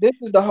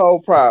this is the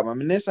whole problem,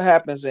 and this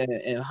happens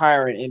in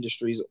hiring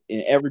industries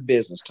in every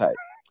business type.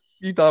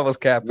 You thought it was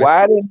capping.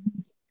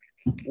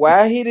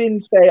 Why he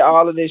didn't say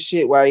all of this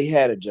shit while he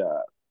had a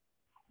job?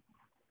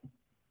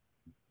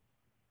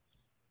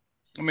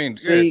 I mean, yeah,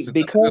 See, that's a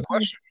because good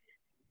question.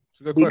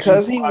 It's a good question.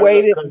 because he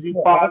waited Because you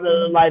until part after of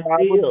the his life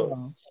job was field.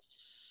 done.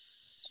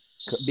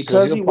 Because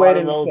Because you're he part waited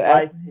of those until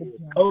life after his fields.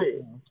 job Go was ahead.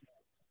 done.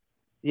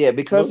 Yeah,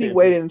 because Go he ahead.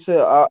 waited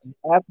until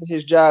after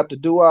his job to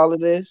do all of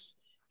this,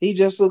 he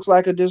just looks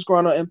like a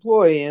disgruntled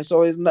employee, and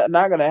so he's not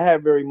going to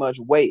have very much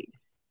weight.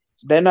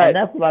 They're And not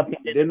that's what I think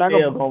they're not the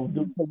going to NFL gonna be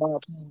do. into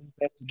long-term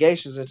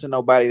investigations into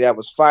nobody that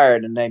was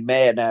fired and they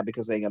mad now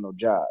because they ain't got no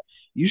job.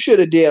 You should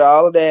have did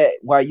all of that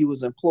while you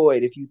was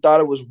employed. If you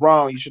thought it was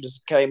wrong, you should have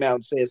came out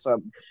and said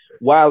something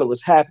while it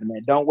was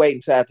happening. Don't wait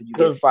until after you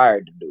get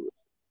fired to do it.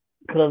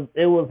 Because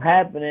it was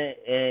happening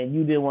and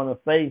you didn't want to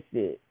say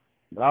shit.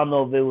 I don't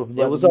know if it was It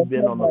whether was you okay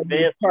been on the while you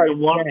was fence part of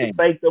and the wanted to game.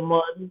 take the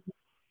money.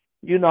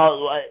 You know,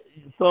 like,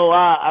 so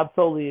I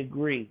totally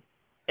agree.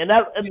 And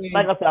that, I and mean,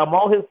 like I said, I'm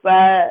on his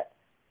side,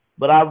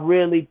 but I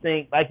really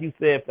think, like you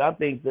said, I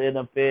think the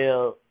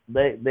NFL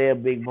they're a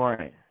big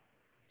brand.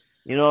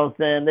 You know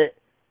what I'm saying?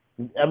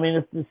 I mean,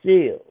 it's the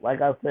Shield. Like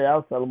I said, I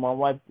was telling my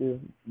wife this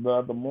the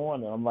other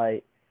morning. I'm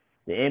like,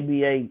 the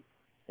NBA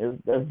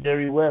that's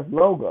Jerry West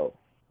logo.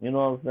 You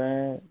know what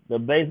I'm saying? The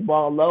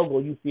baseball logo,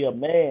 you see a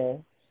man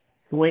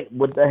swing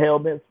with the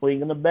helmet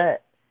swinging the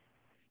bat.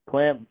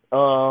 Clamp.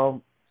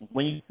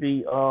 When you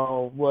see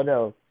what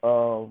else?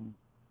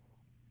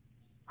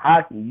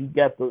 Hockey.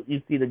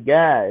 You see the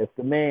guy. It's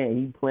the man.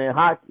 He's playing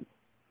hockey.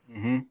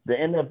 mm-hmm. The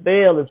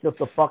NFL is just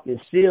a fucking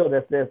shield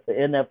that says the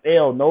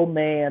NFL. No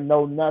man,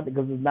 no nothing,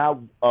 because it's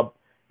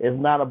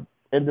not a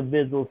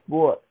individual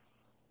sport.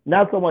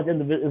 Not so much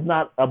individual. It's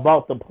not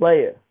about the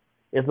player.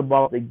 It's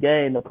about the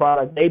game, the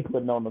product they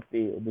putting on the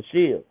field, the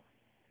shield.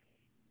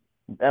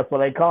 That's what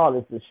they call it.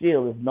 It's the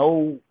shield. There's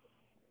no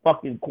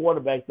fucking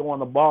quarterback throwing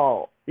the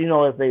ball. You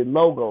know, it's a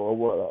logo or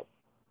whatever.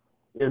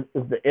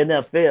 It's the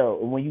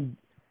NFL,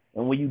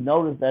 and when you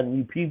notice that and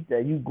you peep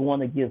that, you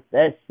going against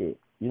that shit.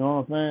 You know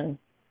what I'm saying?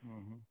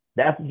 Mm-hmm.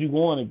 That's what you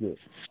going against.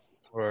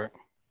 Right.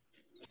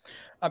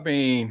 I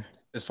mean,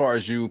 as far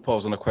as you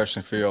posing a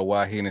question, Phil,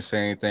 why he didn't say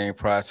anything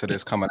prior to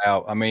this coming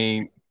out, I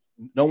mean,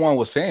 no one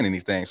was saying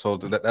anything. So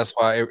that's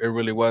why it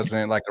really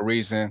wasn't like a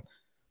reason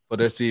for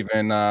this to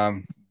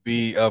even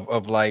be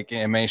of like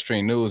in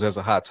mainstream news as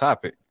a hot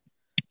topic.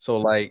 So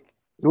like,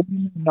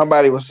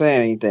 Nobody was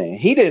saying anything.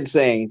 He didn't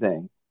say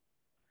anything.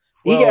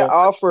 He got well,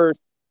 offered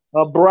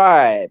a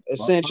bribe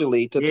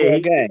essentially to Yeah, throw a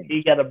game.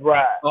 he got a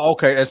bribe.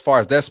 okay, as far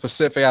as that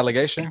specific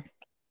allegation,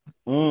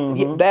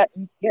 Mm-hmm.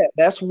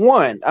 That's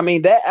one. I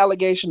mean, that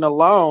allegation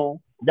alone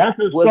That's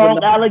a was strong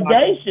enough to lock him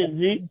allegation,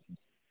 G. up.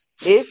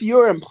 If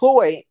you're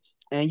employed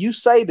and you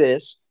say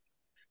this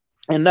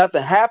and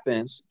nothing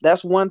happens,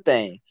 that's one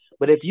thing.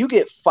 But if you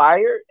get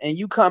fired and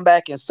you come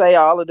back and say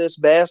all of this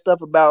bad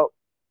stuff about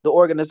the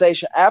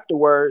organization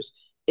afterwards,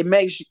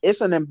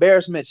 it's an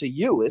embarrassment to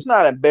you. It's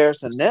not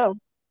embarrassing them.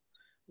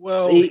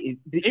 well, See,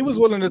 he was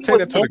willing to he take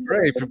was that to the in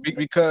grave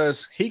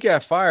because he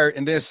got fired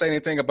and didn't say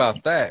anything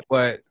about that.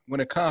 But when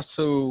it comes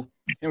to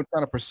him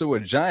trying to pursue a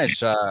giant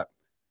job,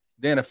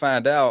 then to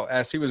find out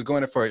as he was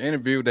going in for an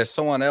interview that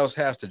someone else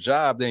has the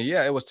job, then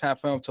yeah, it was time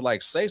for him to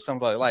like say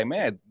something like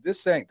man,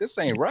 this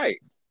ain't right.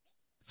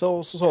 So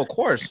of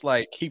course,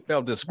 like he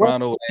felt what's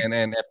disgruntled and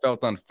it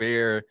felt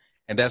unfair,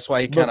 and that's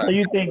why he kind But of so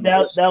you think that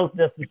was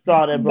just the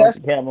straw that broke that's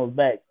the camel's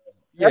back?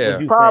 that's What yeah.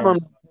 the you problem.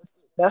 saying?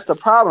 That's the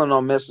problem,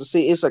 though, Mister.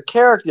 See, it's a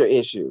character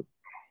issue.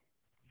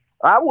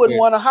 I wouldn't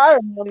Yeah. want to hire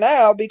him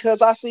now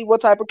because I see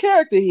what type of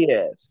character he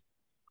has.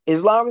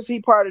 As long as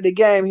he part of the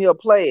game, he'll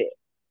play it.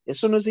 As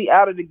soon as he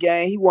out of the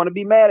game, he want to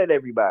be mad at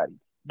everybody.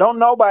 Don't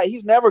nobody.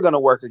 He's never gonna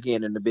work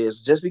again in the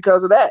business just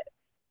because of that.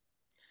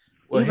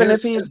 Well, Even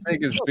if his he's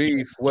biggest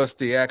beef was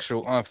the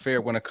actual unfair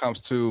when it comes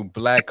to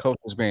black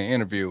coaches being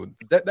interviewed.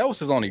 That was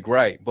his only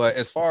gripe. But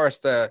as far as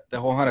the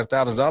whole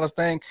 $100,000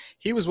 thing,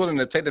 he was willing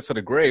to take that to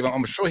the grave.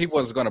 I'm sure he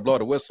wasn't going to blow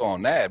the whistle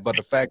on that. But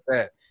the fact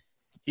that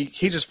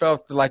he just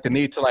felt like the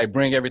need to like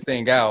bring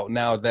everything out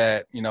now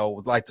that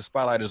like the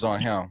spotlight is on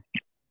him.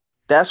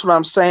 that's what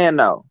I'm saying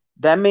though.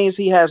 That means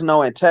he has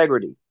no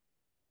integrity.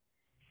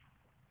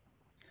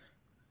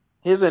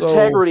 His So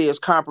integrity is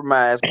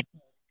compromised.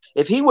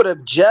 If he would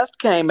have just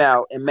came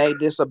out and made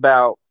this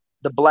about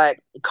the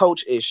black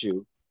coach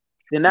issue,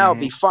 then that would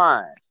mhm. be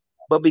fine.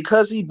 But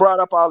because he brought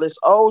up all this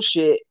old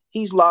shit,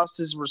 he's lost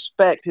his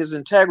respect, his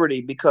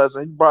integrity because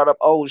he brought up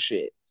old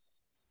shit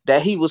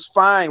that he was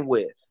fine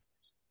with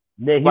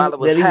while it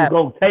was That he was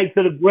happening. gonna take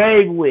to the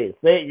grave with.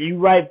 Say you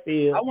right,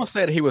 Phil. I won't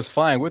say that he was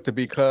fine with it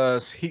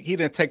because he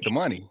didn't take the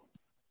money.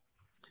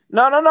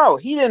 No.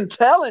 He didn't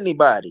tell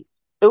anybody.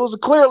 It was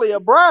clearly a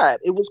bribe.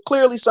 It was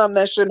clearly something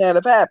that shouldn't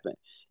have happened.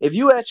 If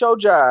you at your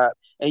job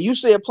and you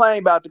see a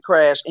plane about to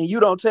crash and you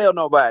don't tell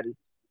nobody,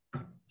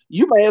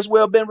 you may as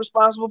well have been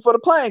responsible for the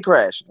plane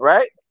crashing,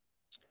 right?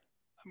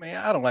 I mean,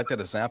 I don't like that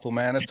example,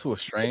 man. That's too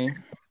extreme.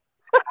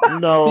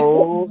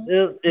 No,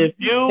 if It's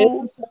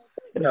you the same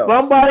If No.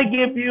 somebody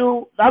give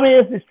you, I mean,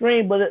 it's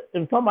extreme, but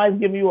if somebody's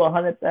giving you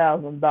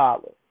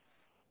 $100,000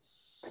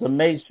 to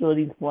make sure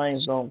these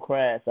planes don't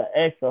crash, an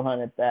extra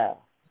 100,000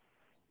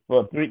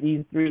 for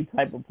these three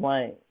type of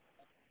planes,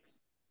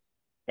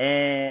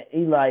 and he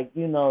like,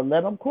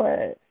 let them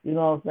crash. You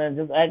know what I'm saying?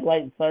 Just act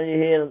like turn your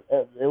head.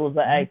 It was an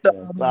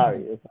accident.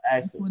 Sorry, it's an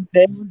accident.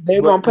 They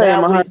gonna pay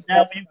him now when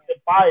 $100,000 you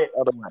get fired,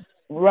 otherwise.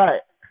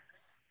 right?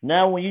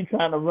 Now when you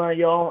trying to run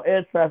your own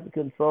air traffic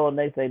control, and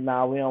they say,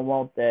 "Nah, we don't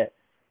want that."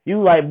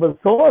 You like, but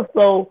so and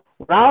so.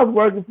 When I was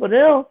working for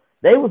them,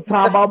 they was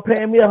talking about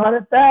paying me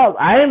 $100,000.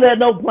 I ain't let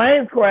no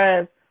planes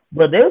crash,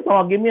 but they was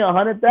talking give me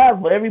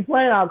 $100,000 for every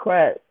plane I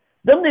crash.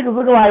 Them niggas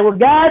looking like, well,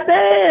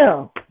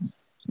 goddamn.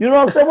 You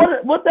know what I'm saying?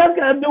 What that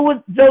got to do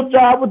with your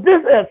job with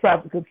this air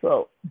traffic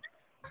control?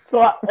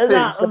 So,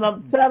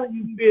 I'm telling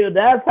you, Bill,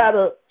 that's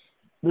how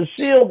the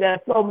Shield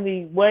got so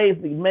many ways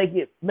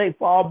to make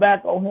fall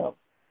back on him.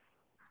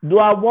 Do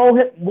I want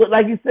him?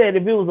 Like you said,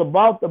 if it was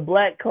about the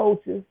black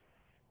coaches,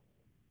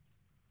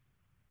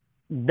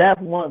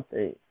 that's one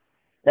thing.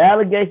 The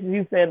allegations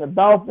you saying the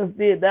Dolphins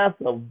did, that's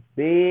a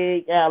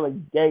big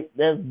allegation.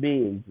 That's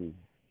big, G.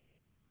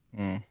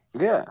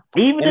 Yeah.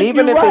 Even if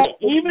you're right,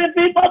 even if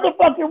he's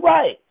motherfucking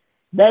right,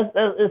 that's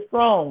it's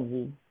strong,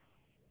 G.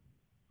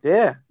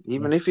 Yeah,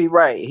 even if he's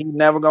right, he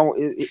never gonna.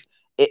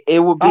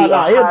 It would be he'll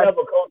never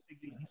coach.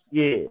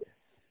 Yeah,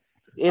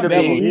 it'll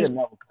be he's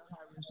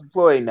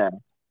employee now.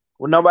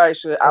 Well, nobody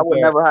should. I would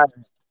never hire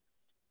him.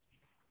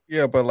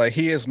 Yeah, but like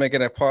he is making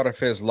that part of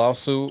his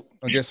lawsuit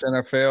against the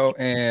NFL,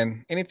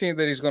 and anything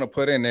that he's going to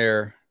put in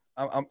there,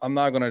 I'm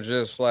not going to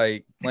just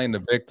like blame the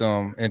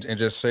victim and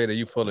just say that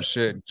you full of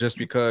shit just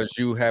because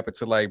you happen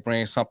to like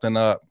bring something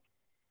up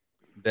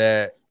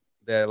that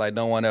like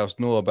no one else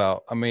knew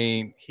about. I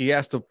mean, he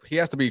has to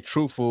be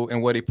truthful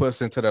in what he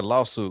puts into the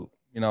lawsuit,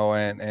 and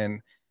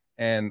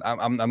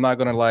I'm not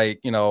going to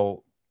like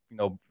burn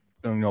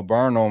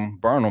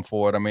them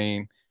for it. I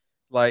mean,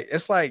 like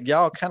it's like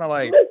y'all kind of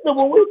like. Listen,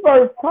 when we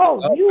first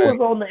talked, you was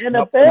on the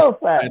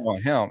NFL side.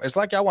 On him, it's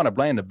like y'all want to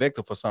blame the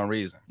victim for some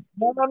reason.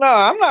 No,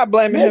 I'm not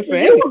blaming him for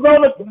anything.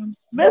 When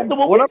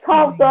we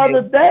talked the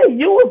other day,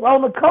 you was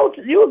on the coach.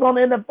 You was on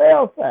the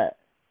NFL side.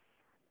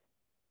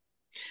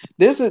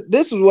 This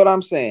is what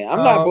I'm saying. I'm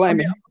not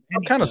blaming.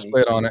 I'm kind of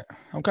split on it.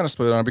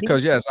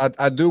 Because yes,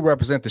 I do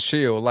represent the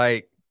Shield.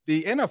 Like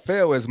the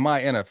NFL is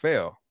my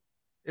NFL.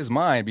 It's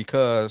mine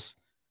because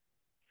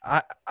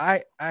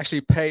I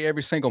actually pay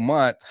every single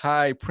month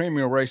high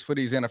premium rates for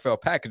these NFL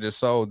packages.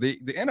 So the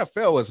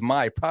NFL is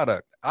my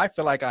product. I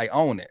feel like I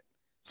own it.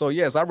 So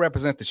yes, I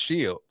represent the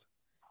Shield.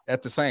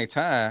 At the same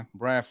time,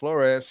 Brian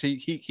Flores,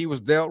 he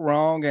was dealt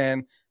wrong,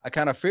 and I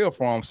kind of feel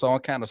for him. So I'm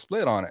kind of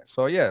split on it.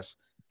 So yes,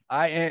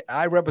 I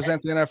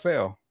represent the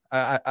NFL.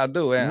 I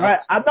do. And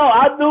right. I know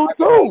I do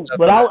too.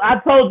 But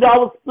I told you I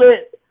was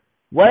split.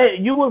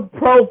 Wait, you was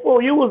pro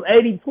full. You was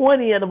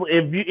 80-20, and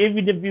if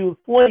you was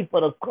 20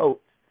 for the coach.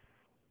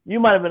 You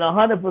might have been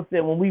 100%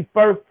 when we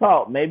first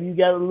talked. Maybe you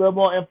got a little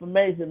more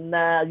information.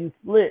 Now you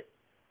split.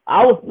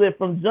 I was split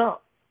from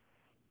jump.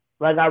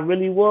 Like I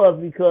really was,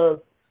 because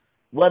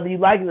whether you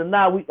like it or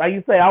not, like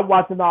you say, I'm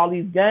watching all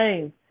these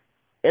games.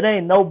 It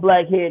ain't no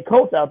black head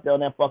coach out there on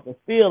that fucking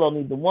field on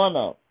either one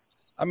of them.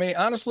 I mean,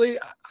 honestly,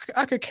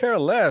 I could care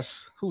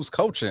less who's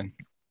coaching.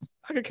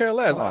 I could care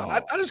less.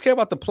 I just care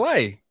about the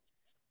play.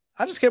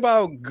 I just care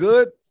about a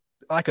good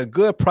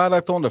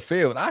product on the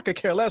field. I could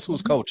care less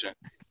who's coaching.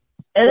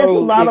 And there's a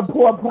lot of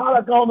poor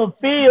product on the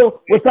field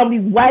with some of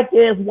these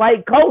whack-ass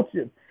white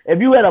coaches. If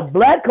you had a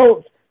black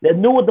coach that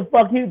knew what the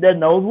fuck that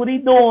knows what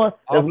he's doing,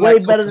 that's way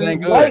better than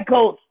this white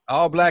coach.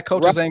 All black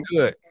coaches ain't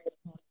good.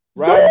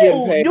 Right,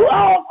 getting paid.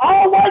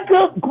 All white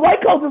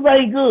coaches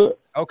ain't good.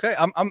 Okay,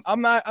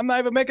 I'm not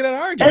even making that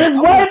argument. And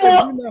it's way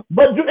more.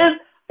 But you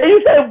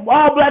say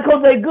all black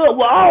coaches ain't good.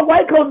 Well, all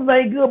white coaches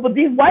ain't good, but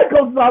these white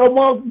coaches are the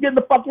ones getting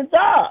the fucking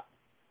job.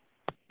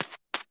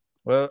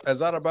 Well, is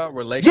that about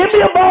relationships?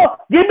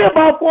 Give me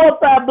about 4 or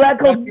 5 black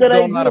coaches that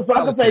ain't good, so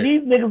I can say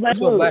these niggas ain't That's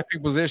good. what black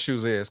people's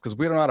issues is, because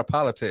we don't know how to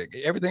politic.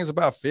 Everything's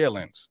about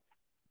feelings.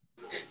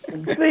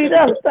 See,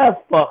 that's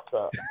fucked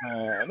up,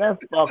 man.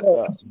 That's fucked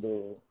up,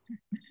 dude.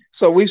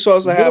 So we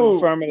supposed to have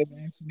affirmative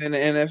action in the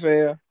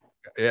NFL?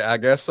 Yeah, I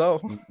guess so.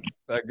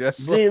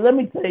 See, let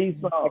me tell you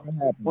something.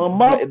 When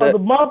the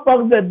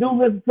motherfuckers that do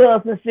listen to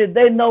us and shit,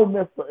 they know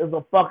Mr. is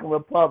a fucking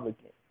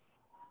Republican.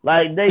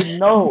 Like, they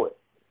know it.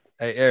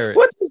 Hey, Eric.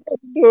 What does that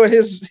do with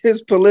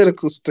his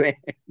political stand?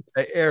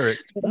 Hey, Eric.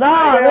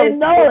 Nah, they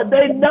know it.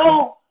 They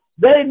know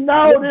this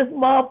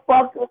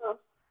motherfucker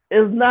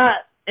is not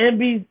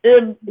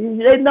NBC.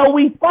 They know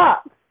we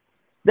Fox.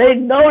 They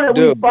know that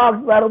we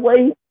Fox by the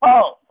way he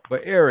talks.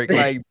 But Eric,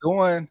 like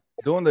during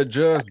the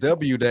Judge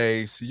W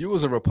days, you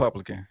was a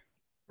Republican,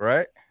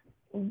 right?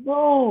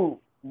 Dude,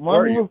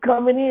 money was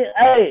coming in.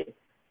 Hey,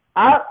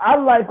 I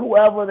like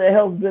whoever the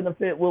health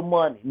benefit with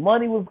money.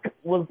 Money was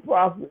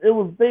prosperous. It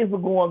was, things were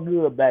going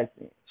good back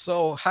then.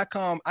 So how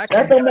come I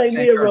can't? That don't make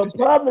me a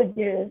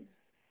Republican.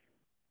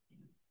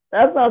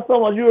 That's not so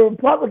much. You're a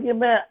Republican,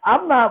 man.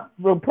 I'm not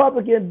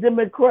Republican,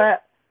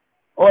 Democrat.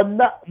 or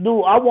not.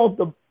 Dude, I want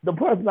the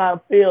person I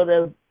feel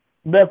that's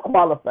best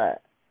qualified.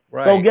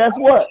 Right. So guess I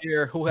don't what?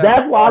 care who has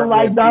That's a why I R or a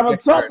like D Donald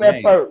next to Trump their at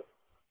name. first.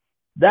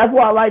 That's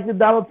why I liked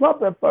Donald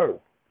Trump at first.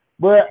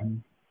 But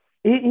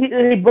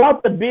he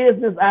brought the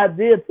business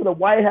idea to the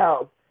White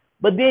House.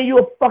 But then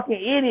you're a fucking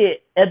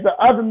idiot at the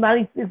other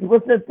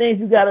 96% things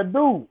you got to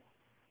do.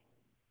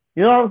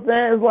 You know what I'm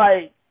saying? It's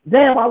like,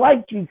 damn, I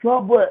like you,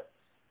 Trump, but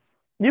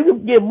you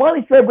can get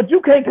money straight, but you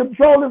can't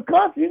control this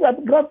country. You got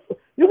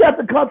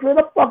the country in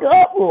a fucking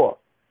uproar.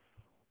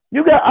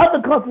 You got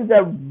other countries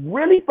that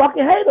really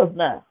fucking hate us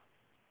now.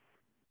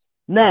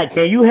 Now,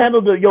 can you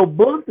handle your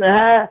books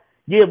and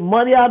get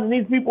money out of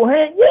these people's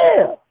hands?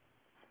 Yeah.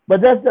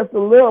 But that's just a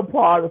little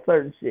part of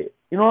certain shit.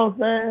 You know what I'm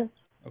saying?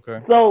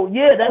 Okay. So,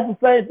 yeah, that's the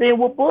same thing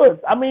with Bush.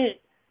 I mean,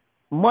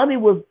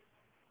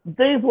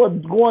 things were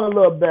going a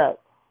little better.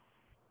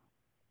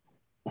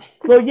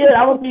 So,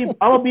 yeah, I'm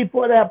gonna be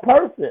for that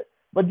person.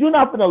 But you're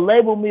not gonna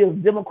label me as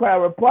Democrat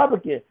or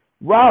Republican.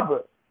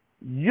 Robert,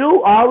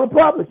 you are a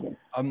Republican.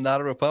 I'm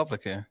not a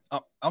Republican.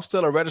 I'm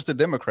still a registered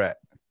Democrat.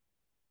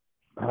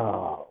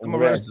 Oh, I'm a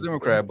registered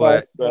Democrat,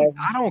 but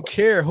I don't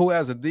care who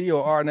has a D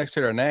or R next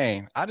to their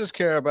name. I just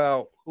care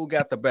about who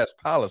got the best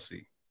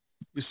policy.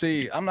 You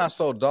see, I'm not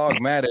so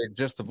dogmatic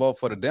just to vote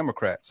for the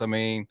Democrats. I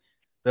mean,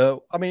 when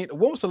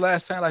was the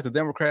last time like the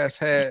Democrats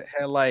had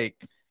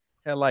like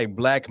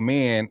black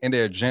men in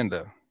their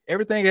agenda?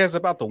 Everything is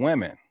about the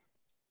women,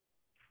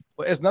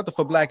 but it's nothing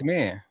for black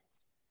men.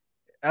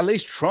 At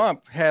least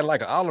Trump had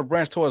like an olive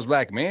branch towards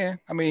black men.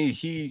 I mean,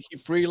 he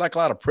freed like a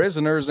lot of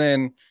prisoners,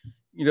 and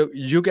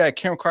you got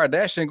Kim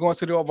Kardashian going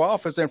to the Oval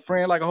Office and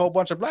freeing like a whole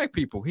bunch of black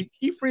people.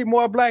 He freed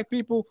more black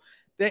people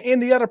than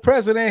any other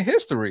president in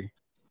history.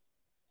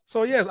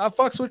 So yes, I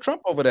fucks with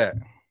Trump over that.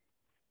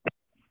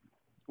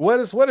 What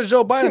is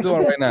Joe Biden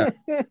doing right now?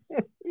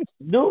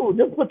 Dude,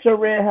 just put your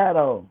red hat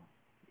on.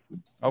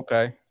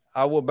 Okay,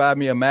 I will buy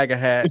me a MAGA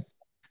hat,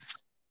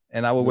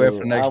 and I will wear it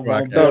for the next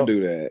broadcast. Don't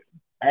do that.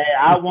 Hey,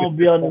 I won't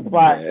be on this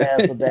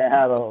podcast with that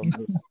hat on.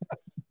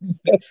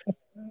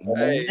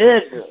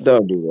 Hey,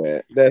 don't do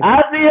that.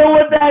 I see him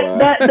with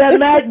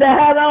that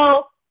hat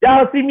on.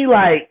 Y'all see me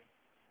like.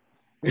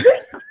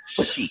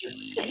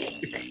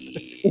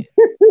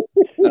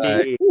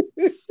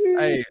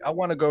 Hey, I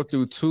want to go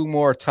through two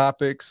more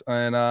topics,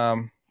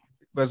 and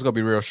let's go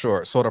be real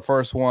short. So the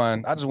first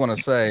one, I just want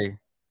to say,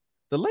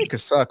 the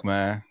Lakers suck,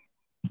 man.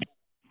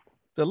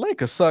 The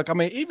Lakers suck. I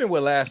mean, even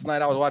with last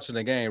night, I was watching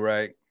the game,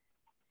 right?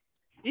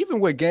 Even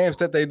with games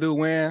that they do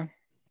win,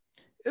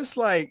 it's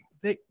like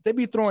they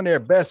be throwing their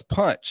best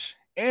punch,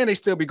 and they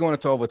still be going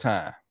into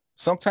overtime.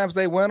 Sometimes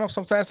they win them,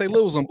 sometimes they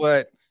lose them,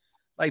 but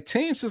like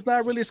teams is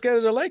not really scared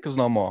of the Lakers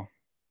no more.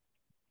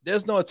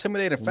 There's no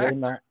intimidating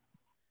factor.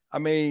 I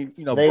mean,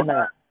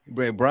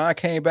 Bron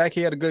came back.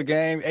 He had a good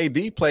game.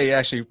 AD played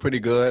actually pretty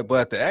good,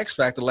 but the X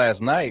factor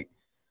last night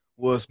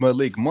was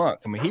Malik Monk.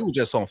 I mean, he was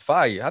just on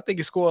fire. I think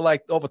he scored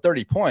like over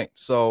 30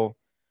 points. So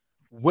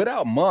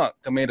without Monk,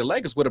 I mean, the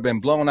Lakers would have been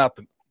blown out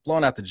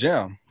the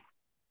gym.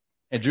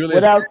 And Julius,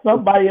 without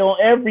somebody on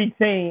every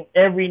team,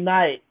 every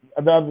night,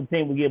 the other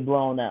team would get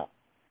blown out.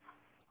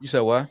 You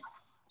said what?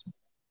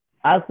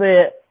 I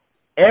said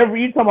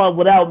you talking about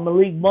without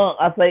Malik Monk.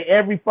 I say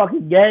every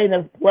fucking game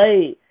that's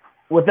played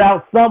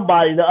without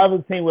somebody, the other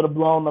team would have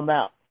blown them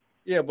out.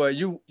 Yeah, but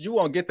you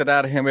won't get that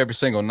out of him every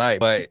single night.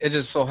 But it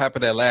just so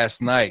happened that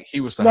last night he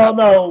was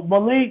no.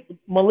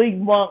 Malik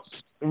Monk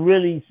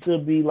really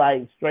should be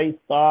like straight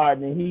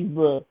starting, and he's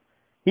a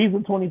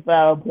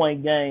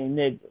 25-point game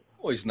nigga.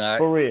 No, he's not.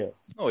 For real.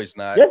 No, he's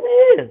not. Yes,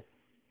 he is.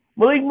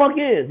 Malik Monk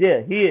is.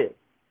 Yeah, he is.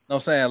 No, I'm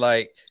saying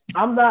like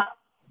I'm not.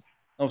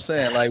 I'm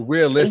saying like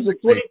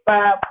realistically. He's a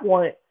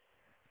 25-point.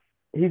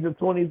 He's a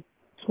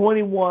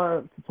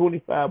 21 to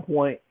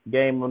 25-point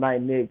game of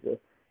night nigga.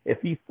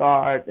 If he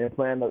starts and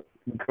playing the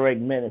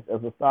correct minutes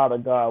as a starter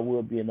guard,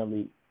 will be in the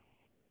league.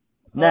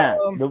 Now,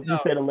 you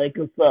say the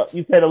Lakers suck.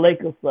 You say the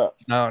Lakers suck.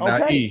 No,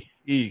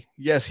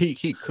 yes,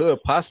 he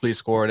could possibly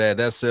score that.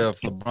 That's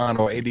if LeBron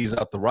or AD's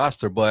out the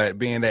roster. But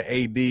being that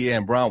AD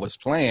and Bron was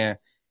playing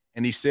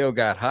and he still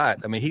got hot,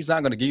 I mean, he's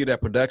not going to give you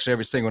that production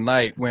every single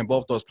night when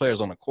both those players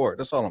on the court.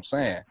 That's all I'm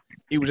saying.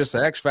 He was just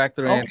an X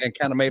factor and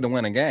kind of made them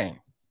win a game.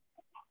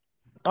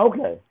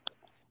 Okay.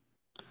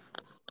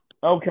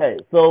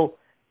 So,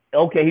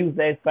 he was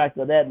the X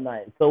factor that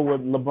night. So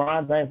with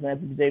LeBron James and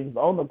Anthony Davis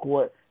on the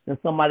court, then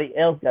somebody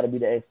else got to be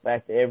the X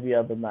factor every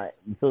other night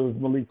until it's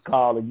Malik's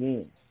call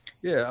again.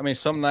 Yeah, I mean,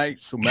 some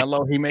nights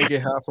Melo he may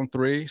get hot from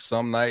three.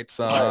 Some nights,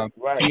 right.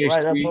 That's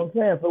what I'm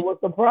saying. So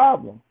what's the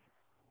problem?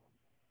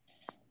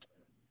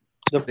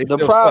 The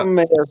problem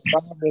is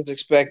Bob is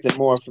expecting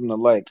more from the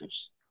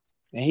Lakers,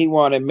 and he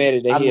won't admit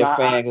it that he's a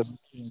fan because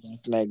he's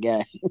watching that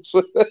game.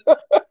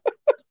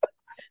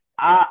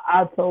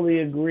 I totally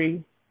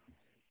agree.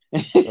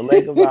 The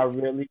Lakers are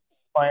really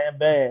playing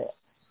bad.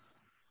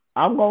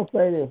 I'm gonna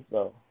say this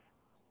though.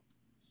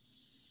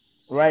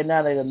 Right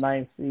now they're the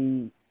 9th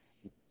seed.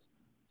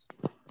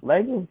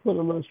 Lakers put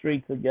a little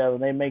streak together.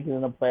 They make it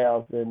in the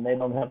playoffs, and they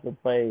don't have to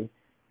play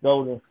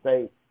Golden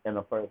State in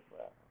the first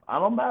round. I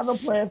don't mind them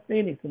playing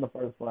Phoenix in the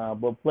first round,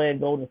 but playing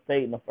Golden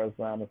State in the first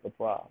round is a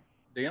problem.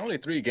 The only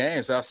 3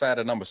 games outside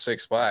of number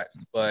 6 spot,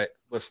 but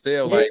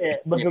still, Yeah, like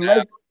but the now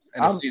Lakers,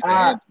 and the season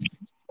end.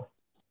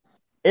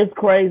 it's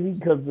crazy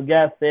because the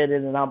guy said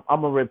it, and I'm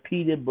gonna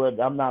repeat it, but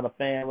I'm not a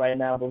fan right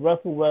now. But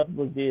Russell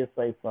Westbrook did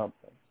say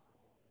something.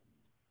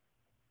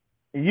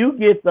 If you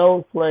get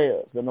those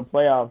players in the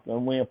playoffs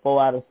and win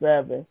 4 out of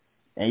 7,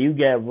 and you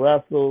get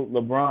Russell,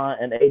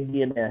 LeBron, and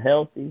AD and they're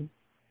healthy,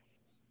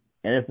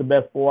 and it's the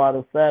best 4 out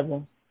of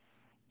 7.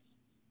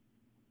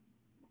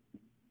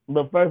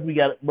 But first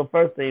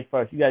thing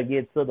first, you gotta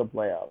get to the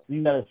playoffs.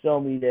 You gotta show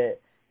me that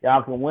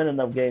y'all can win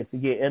enough games to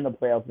get in the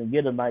playoffs and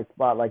get a nice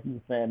spot, like you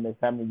were saying. This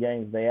how many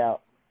games they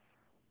out.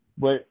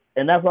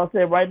 And that's what I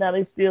said. Right now,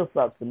 they still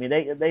suck to me.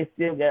 They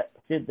still got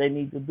shit they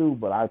need to do.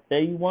 But I'll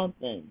tell you one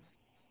thing: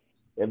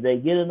 if they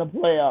get in the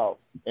playoffs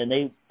and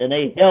they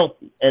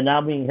healthy, and I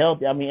mean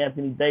healthy, I mean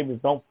Anthony Davis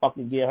don't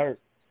fucking get hurt,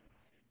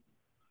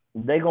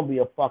 they gonna be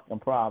a fucking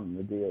problem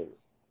to deal with.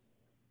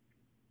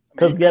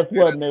 Because guess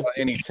what, Mister?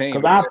 Any team.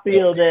 Because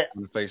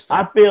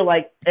I feel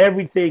like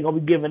everything gonna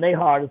be giving their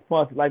hardest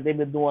punch like they've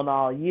been doing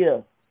all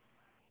year.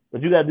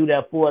 But you gotta do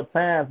that 4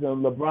 times,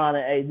 and LeBron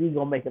and AD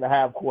gonna make it a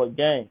half-court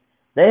game.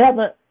 They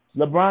haven't.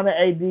 LeBron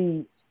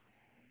and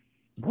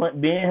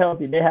AD being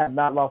healthy, they have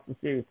not lost a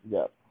series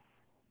together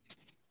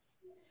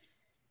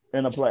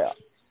in the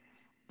playoffs.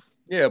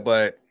 Yeah,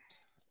 but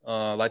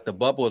like the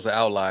bubble is an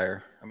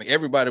outlier. I mean,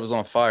 everybody was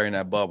on fire in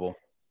that bubble.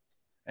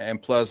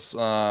 And plus,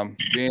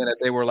 being that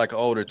they were like an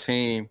older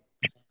team,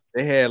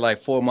 they had like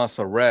 4 months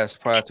of rest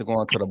prior to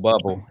going to the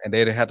bubble, and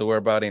they didn't have to worry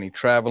about any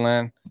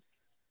traveling.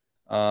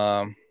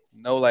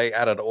 No, like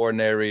out of the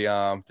ordinary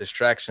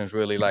distractions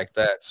really like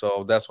that.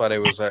 So that's why they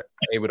was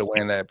able to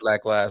win that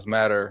Black Lives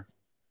Matter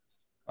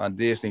on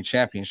Disney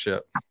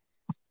championship.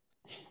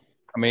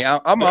 I mean,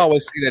 I'm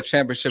always see that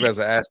championship as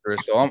an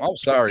asterisk. So I'm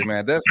sorry,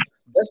 man. That's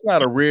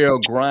not a real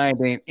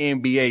grinding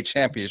NBA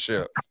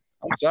championship.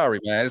 I'm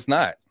sorry, man. It's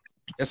not.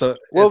 It's a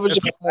Black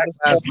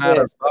Lives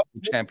Matter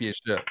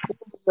championship.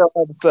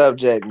 The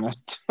subject, man.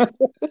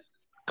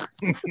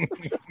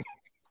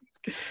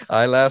 All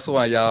right, last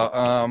one,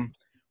 y'all.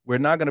 We're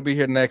not going to be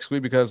here next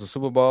week because of the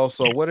Super Bowl.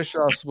 So, what is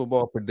y'all Super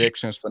Bowl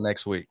predictions for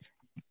next week?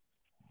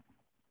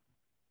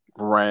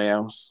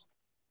 Rams.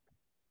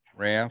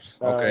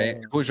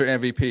 Okay. Who's your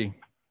MVP?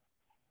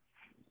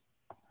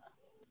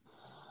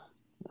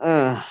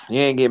 You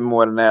ain't getting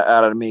more than that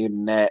out of me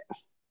than that.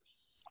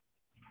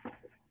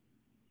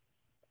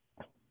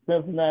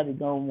 Cincinnati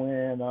gonna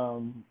win.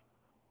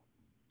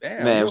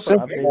 Damn, man,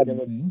 Cincinnati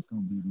gonna be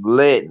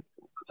lit.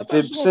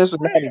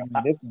 Cincinnati,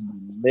 it's gonna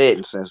be lit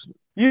in Cincinnati.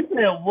 You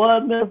said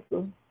what,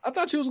 Mister? I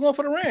thought you was going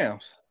for the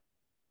Rams.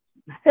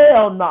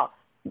 Hell no,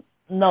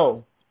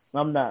 no,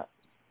 I'm not.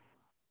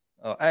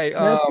 Oh, hey,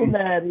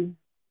 Cincinnati.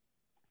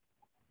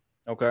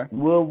 Okay.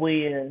 Will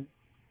win.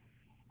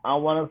 I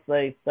want to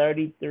say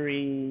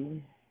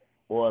 33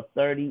 or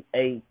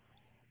 38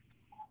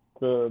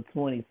 to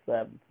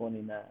 27,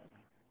 29.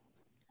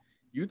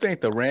 You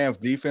think the Rams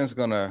defense is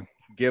gonna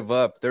give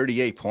up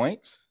 38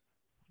 points?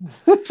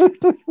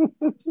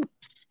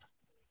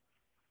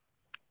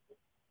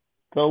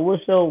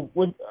 So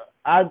we're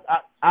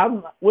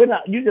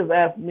not. You just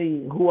asked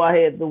me who I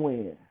had to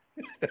win.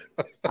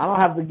 I don't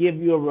have to give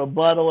you a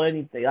rebuttal or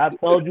anything. I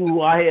told you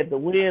who I had to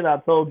win. I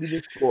told you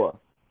the score.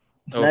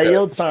 Okay. Now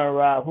your turn,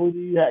 Rob. Who do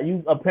you have?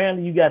 You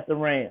apparently you got the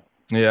Rams.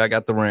 Yeah, I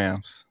got the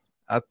Rams.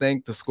 I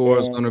think the score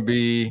is going to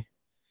be,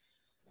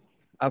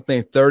 I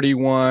think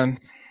 31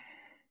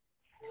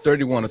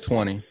 to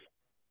 20.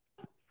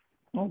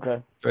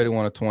 Okay.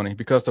 31 to 20,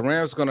 because the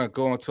Rams are going to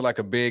go into like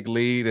a big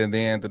lead, and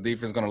then the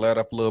defense is going to let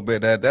up a little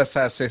bit. That's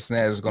how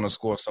Cincinnati is going to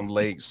score some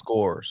late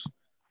scores.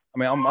 I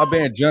mean, I'm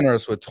being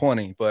generous with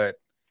 20, but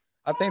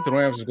I think the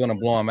Rams are going to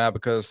blow them out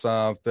because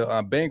the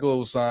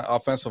Bengals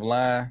offensive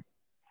line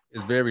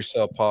is very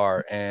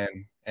subpar, and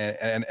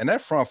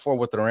that front four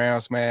with the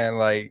Rams, man,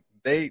 like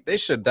they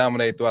should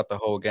dominate throughout the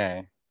whole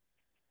game.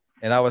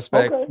 And I would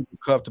expect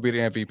Kupp to be the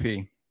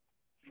MVP.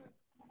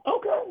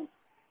 Okay.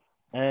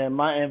 And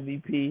my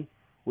MVP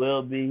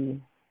will be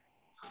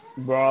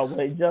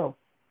Broadway Joe.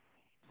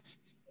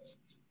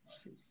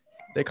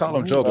 They call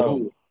him Joe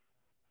Cool.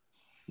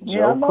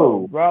 Yeah, I know.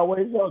 Cool.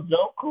 Broadway Joe.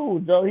 Joe Cool.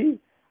 Joe,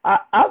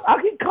 I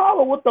can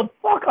call him what the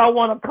fuck I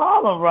want to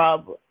call him,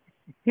 Robert.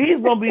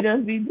 He's going to be the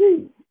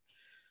MVP.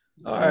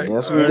 All right.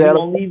 Yes, we're going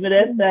to leave it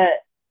at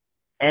that.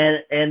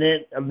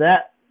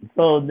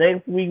 So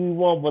next week we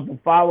won't, but the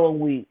following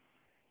week,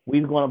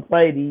 we're going to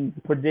play these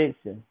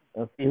predictions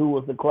and see who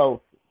was the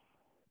closest.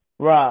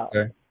 Rob,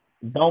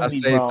 don't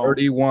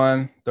be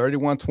wrong.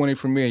 31-20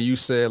 for me, and you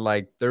said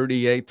like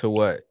 38 to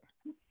what?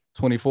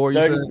 24, you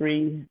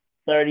 33, said?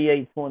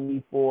 38,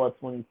 24,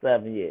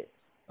 27, yeah.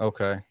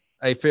 Okay.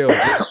 Hey, Phil,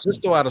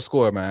 just throw out a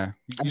score, man.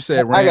 You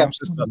said Rams. I got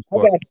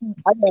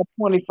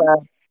 25.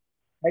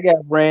 I got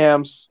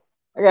Rams.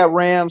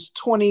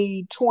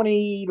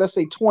 20, let's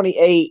say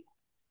 28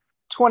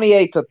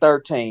 to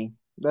 13.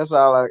 That's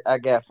all I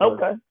got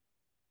for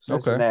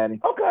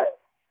Cincinnati.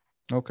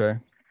 Okay.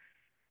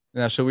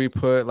 Now, should we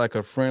put like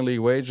a friendly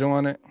wager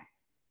on it?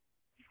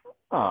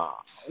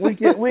 We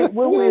can. What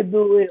we'll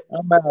do is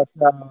I'm out,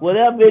 y'all.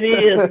 whatever it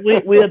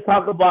is. We'll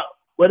talk about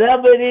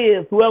whatever it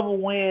is. Whoever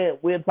wins,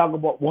 we'll talk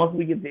about once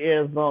we get to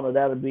Arizona.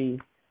 That'll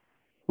be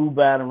who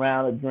buying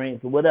around the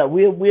drinks or whatever.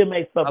 We'll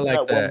make something like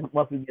up that.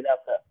 once we get out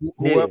there.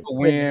 Whoever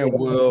Yeah.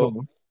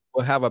 wins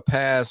will have a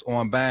pass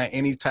on buying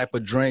any type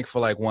of drink for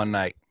like one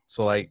night.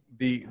 So like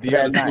the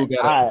that other two night.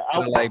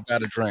 gotta like buy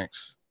the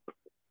drinks.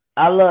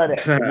 I love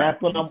that. And that's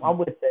what I'm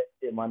with that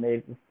shit, my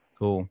nigga.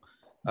 Cool.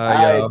 All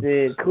right, Y'all.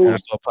 dude. Cool.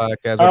 Cornerstone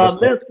Podcast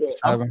episode Listen,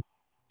 57.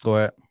 Go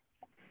ahead.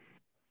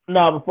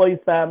 No, before you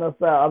sign us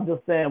out, I'm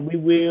just saying we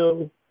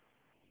will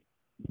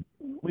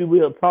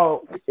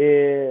talk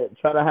and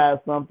try to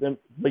have something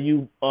for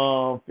you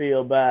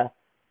feel by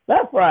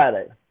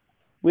Friday.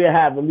 We'll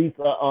have at least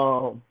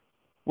where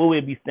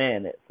we'll be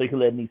staying at, so you can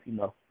let Niecy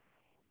know.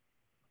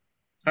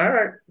 All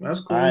right,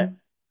 that's cool. All right.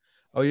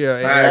 Oh yeah, All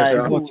right, and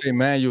y'all. going to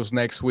Emmanuel's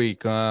next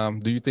week.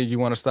 Do you think you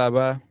want to stop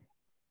by?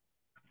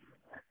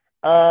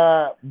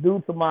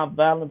 Due to my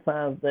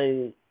Valentine's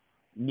Day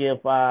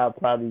gift, I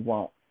probably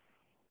won't.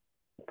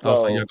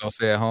 So you're gonna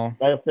stay at home?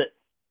 Like I said,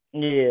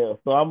 yeah.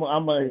 So I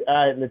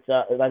let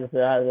y'all. Like I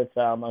said, I let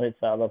y'all know, hit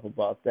y'all up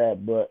about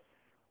that. But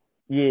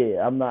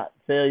yeah, I'm not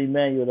tell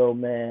Emmanuel though,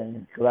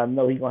 man, because I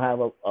know he's gonna have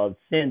a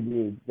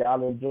shindig.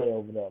 Y'all enjoy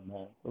over there,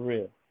 man, for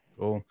real.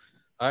 Cool.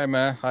 All right,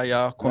 man. Hi,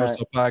 y'all.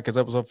 Cornerstone Podcast,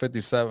 episode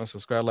 57.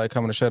 Subscribe, like,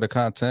 comment, and share the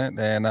content.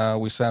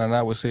 And we signing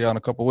out. We'll see y'all in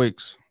a couple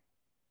weeks.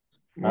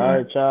 All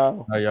right, y'all.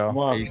 All right, y'all. Come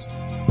on.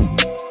 Peace.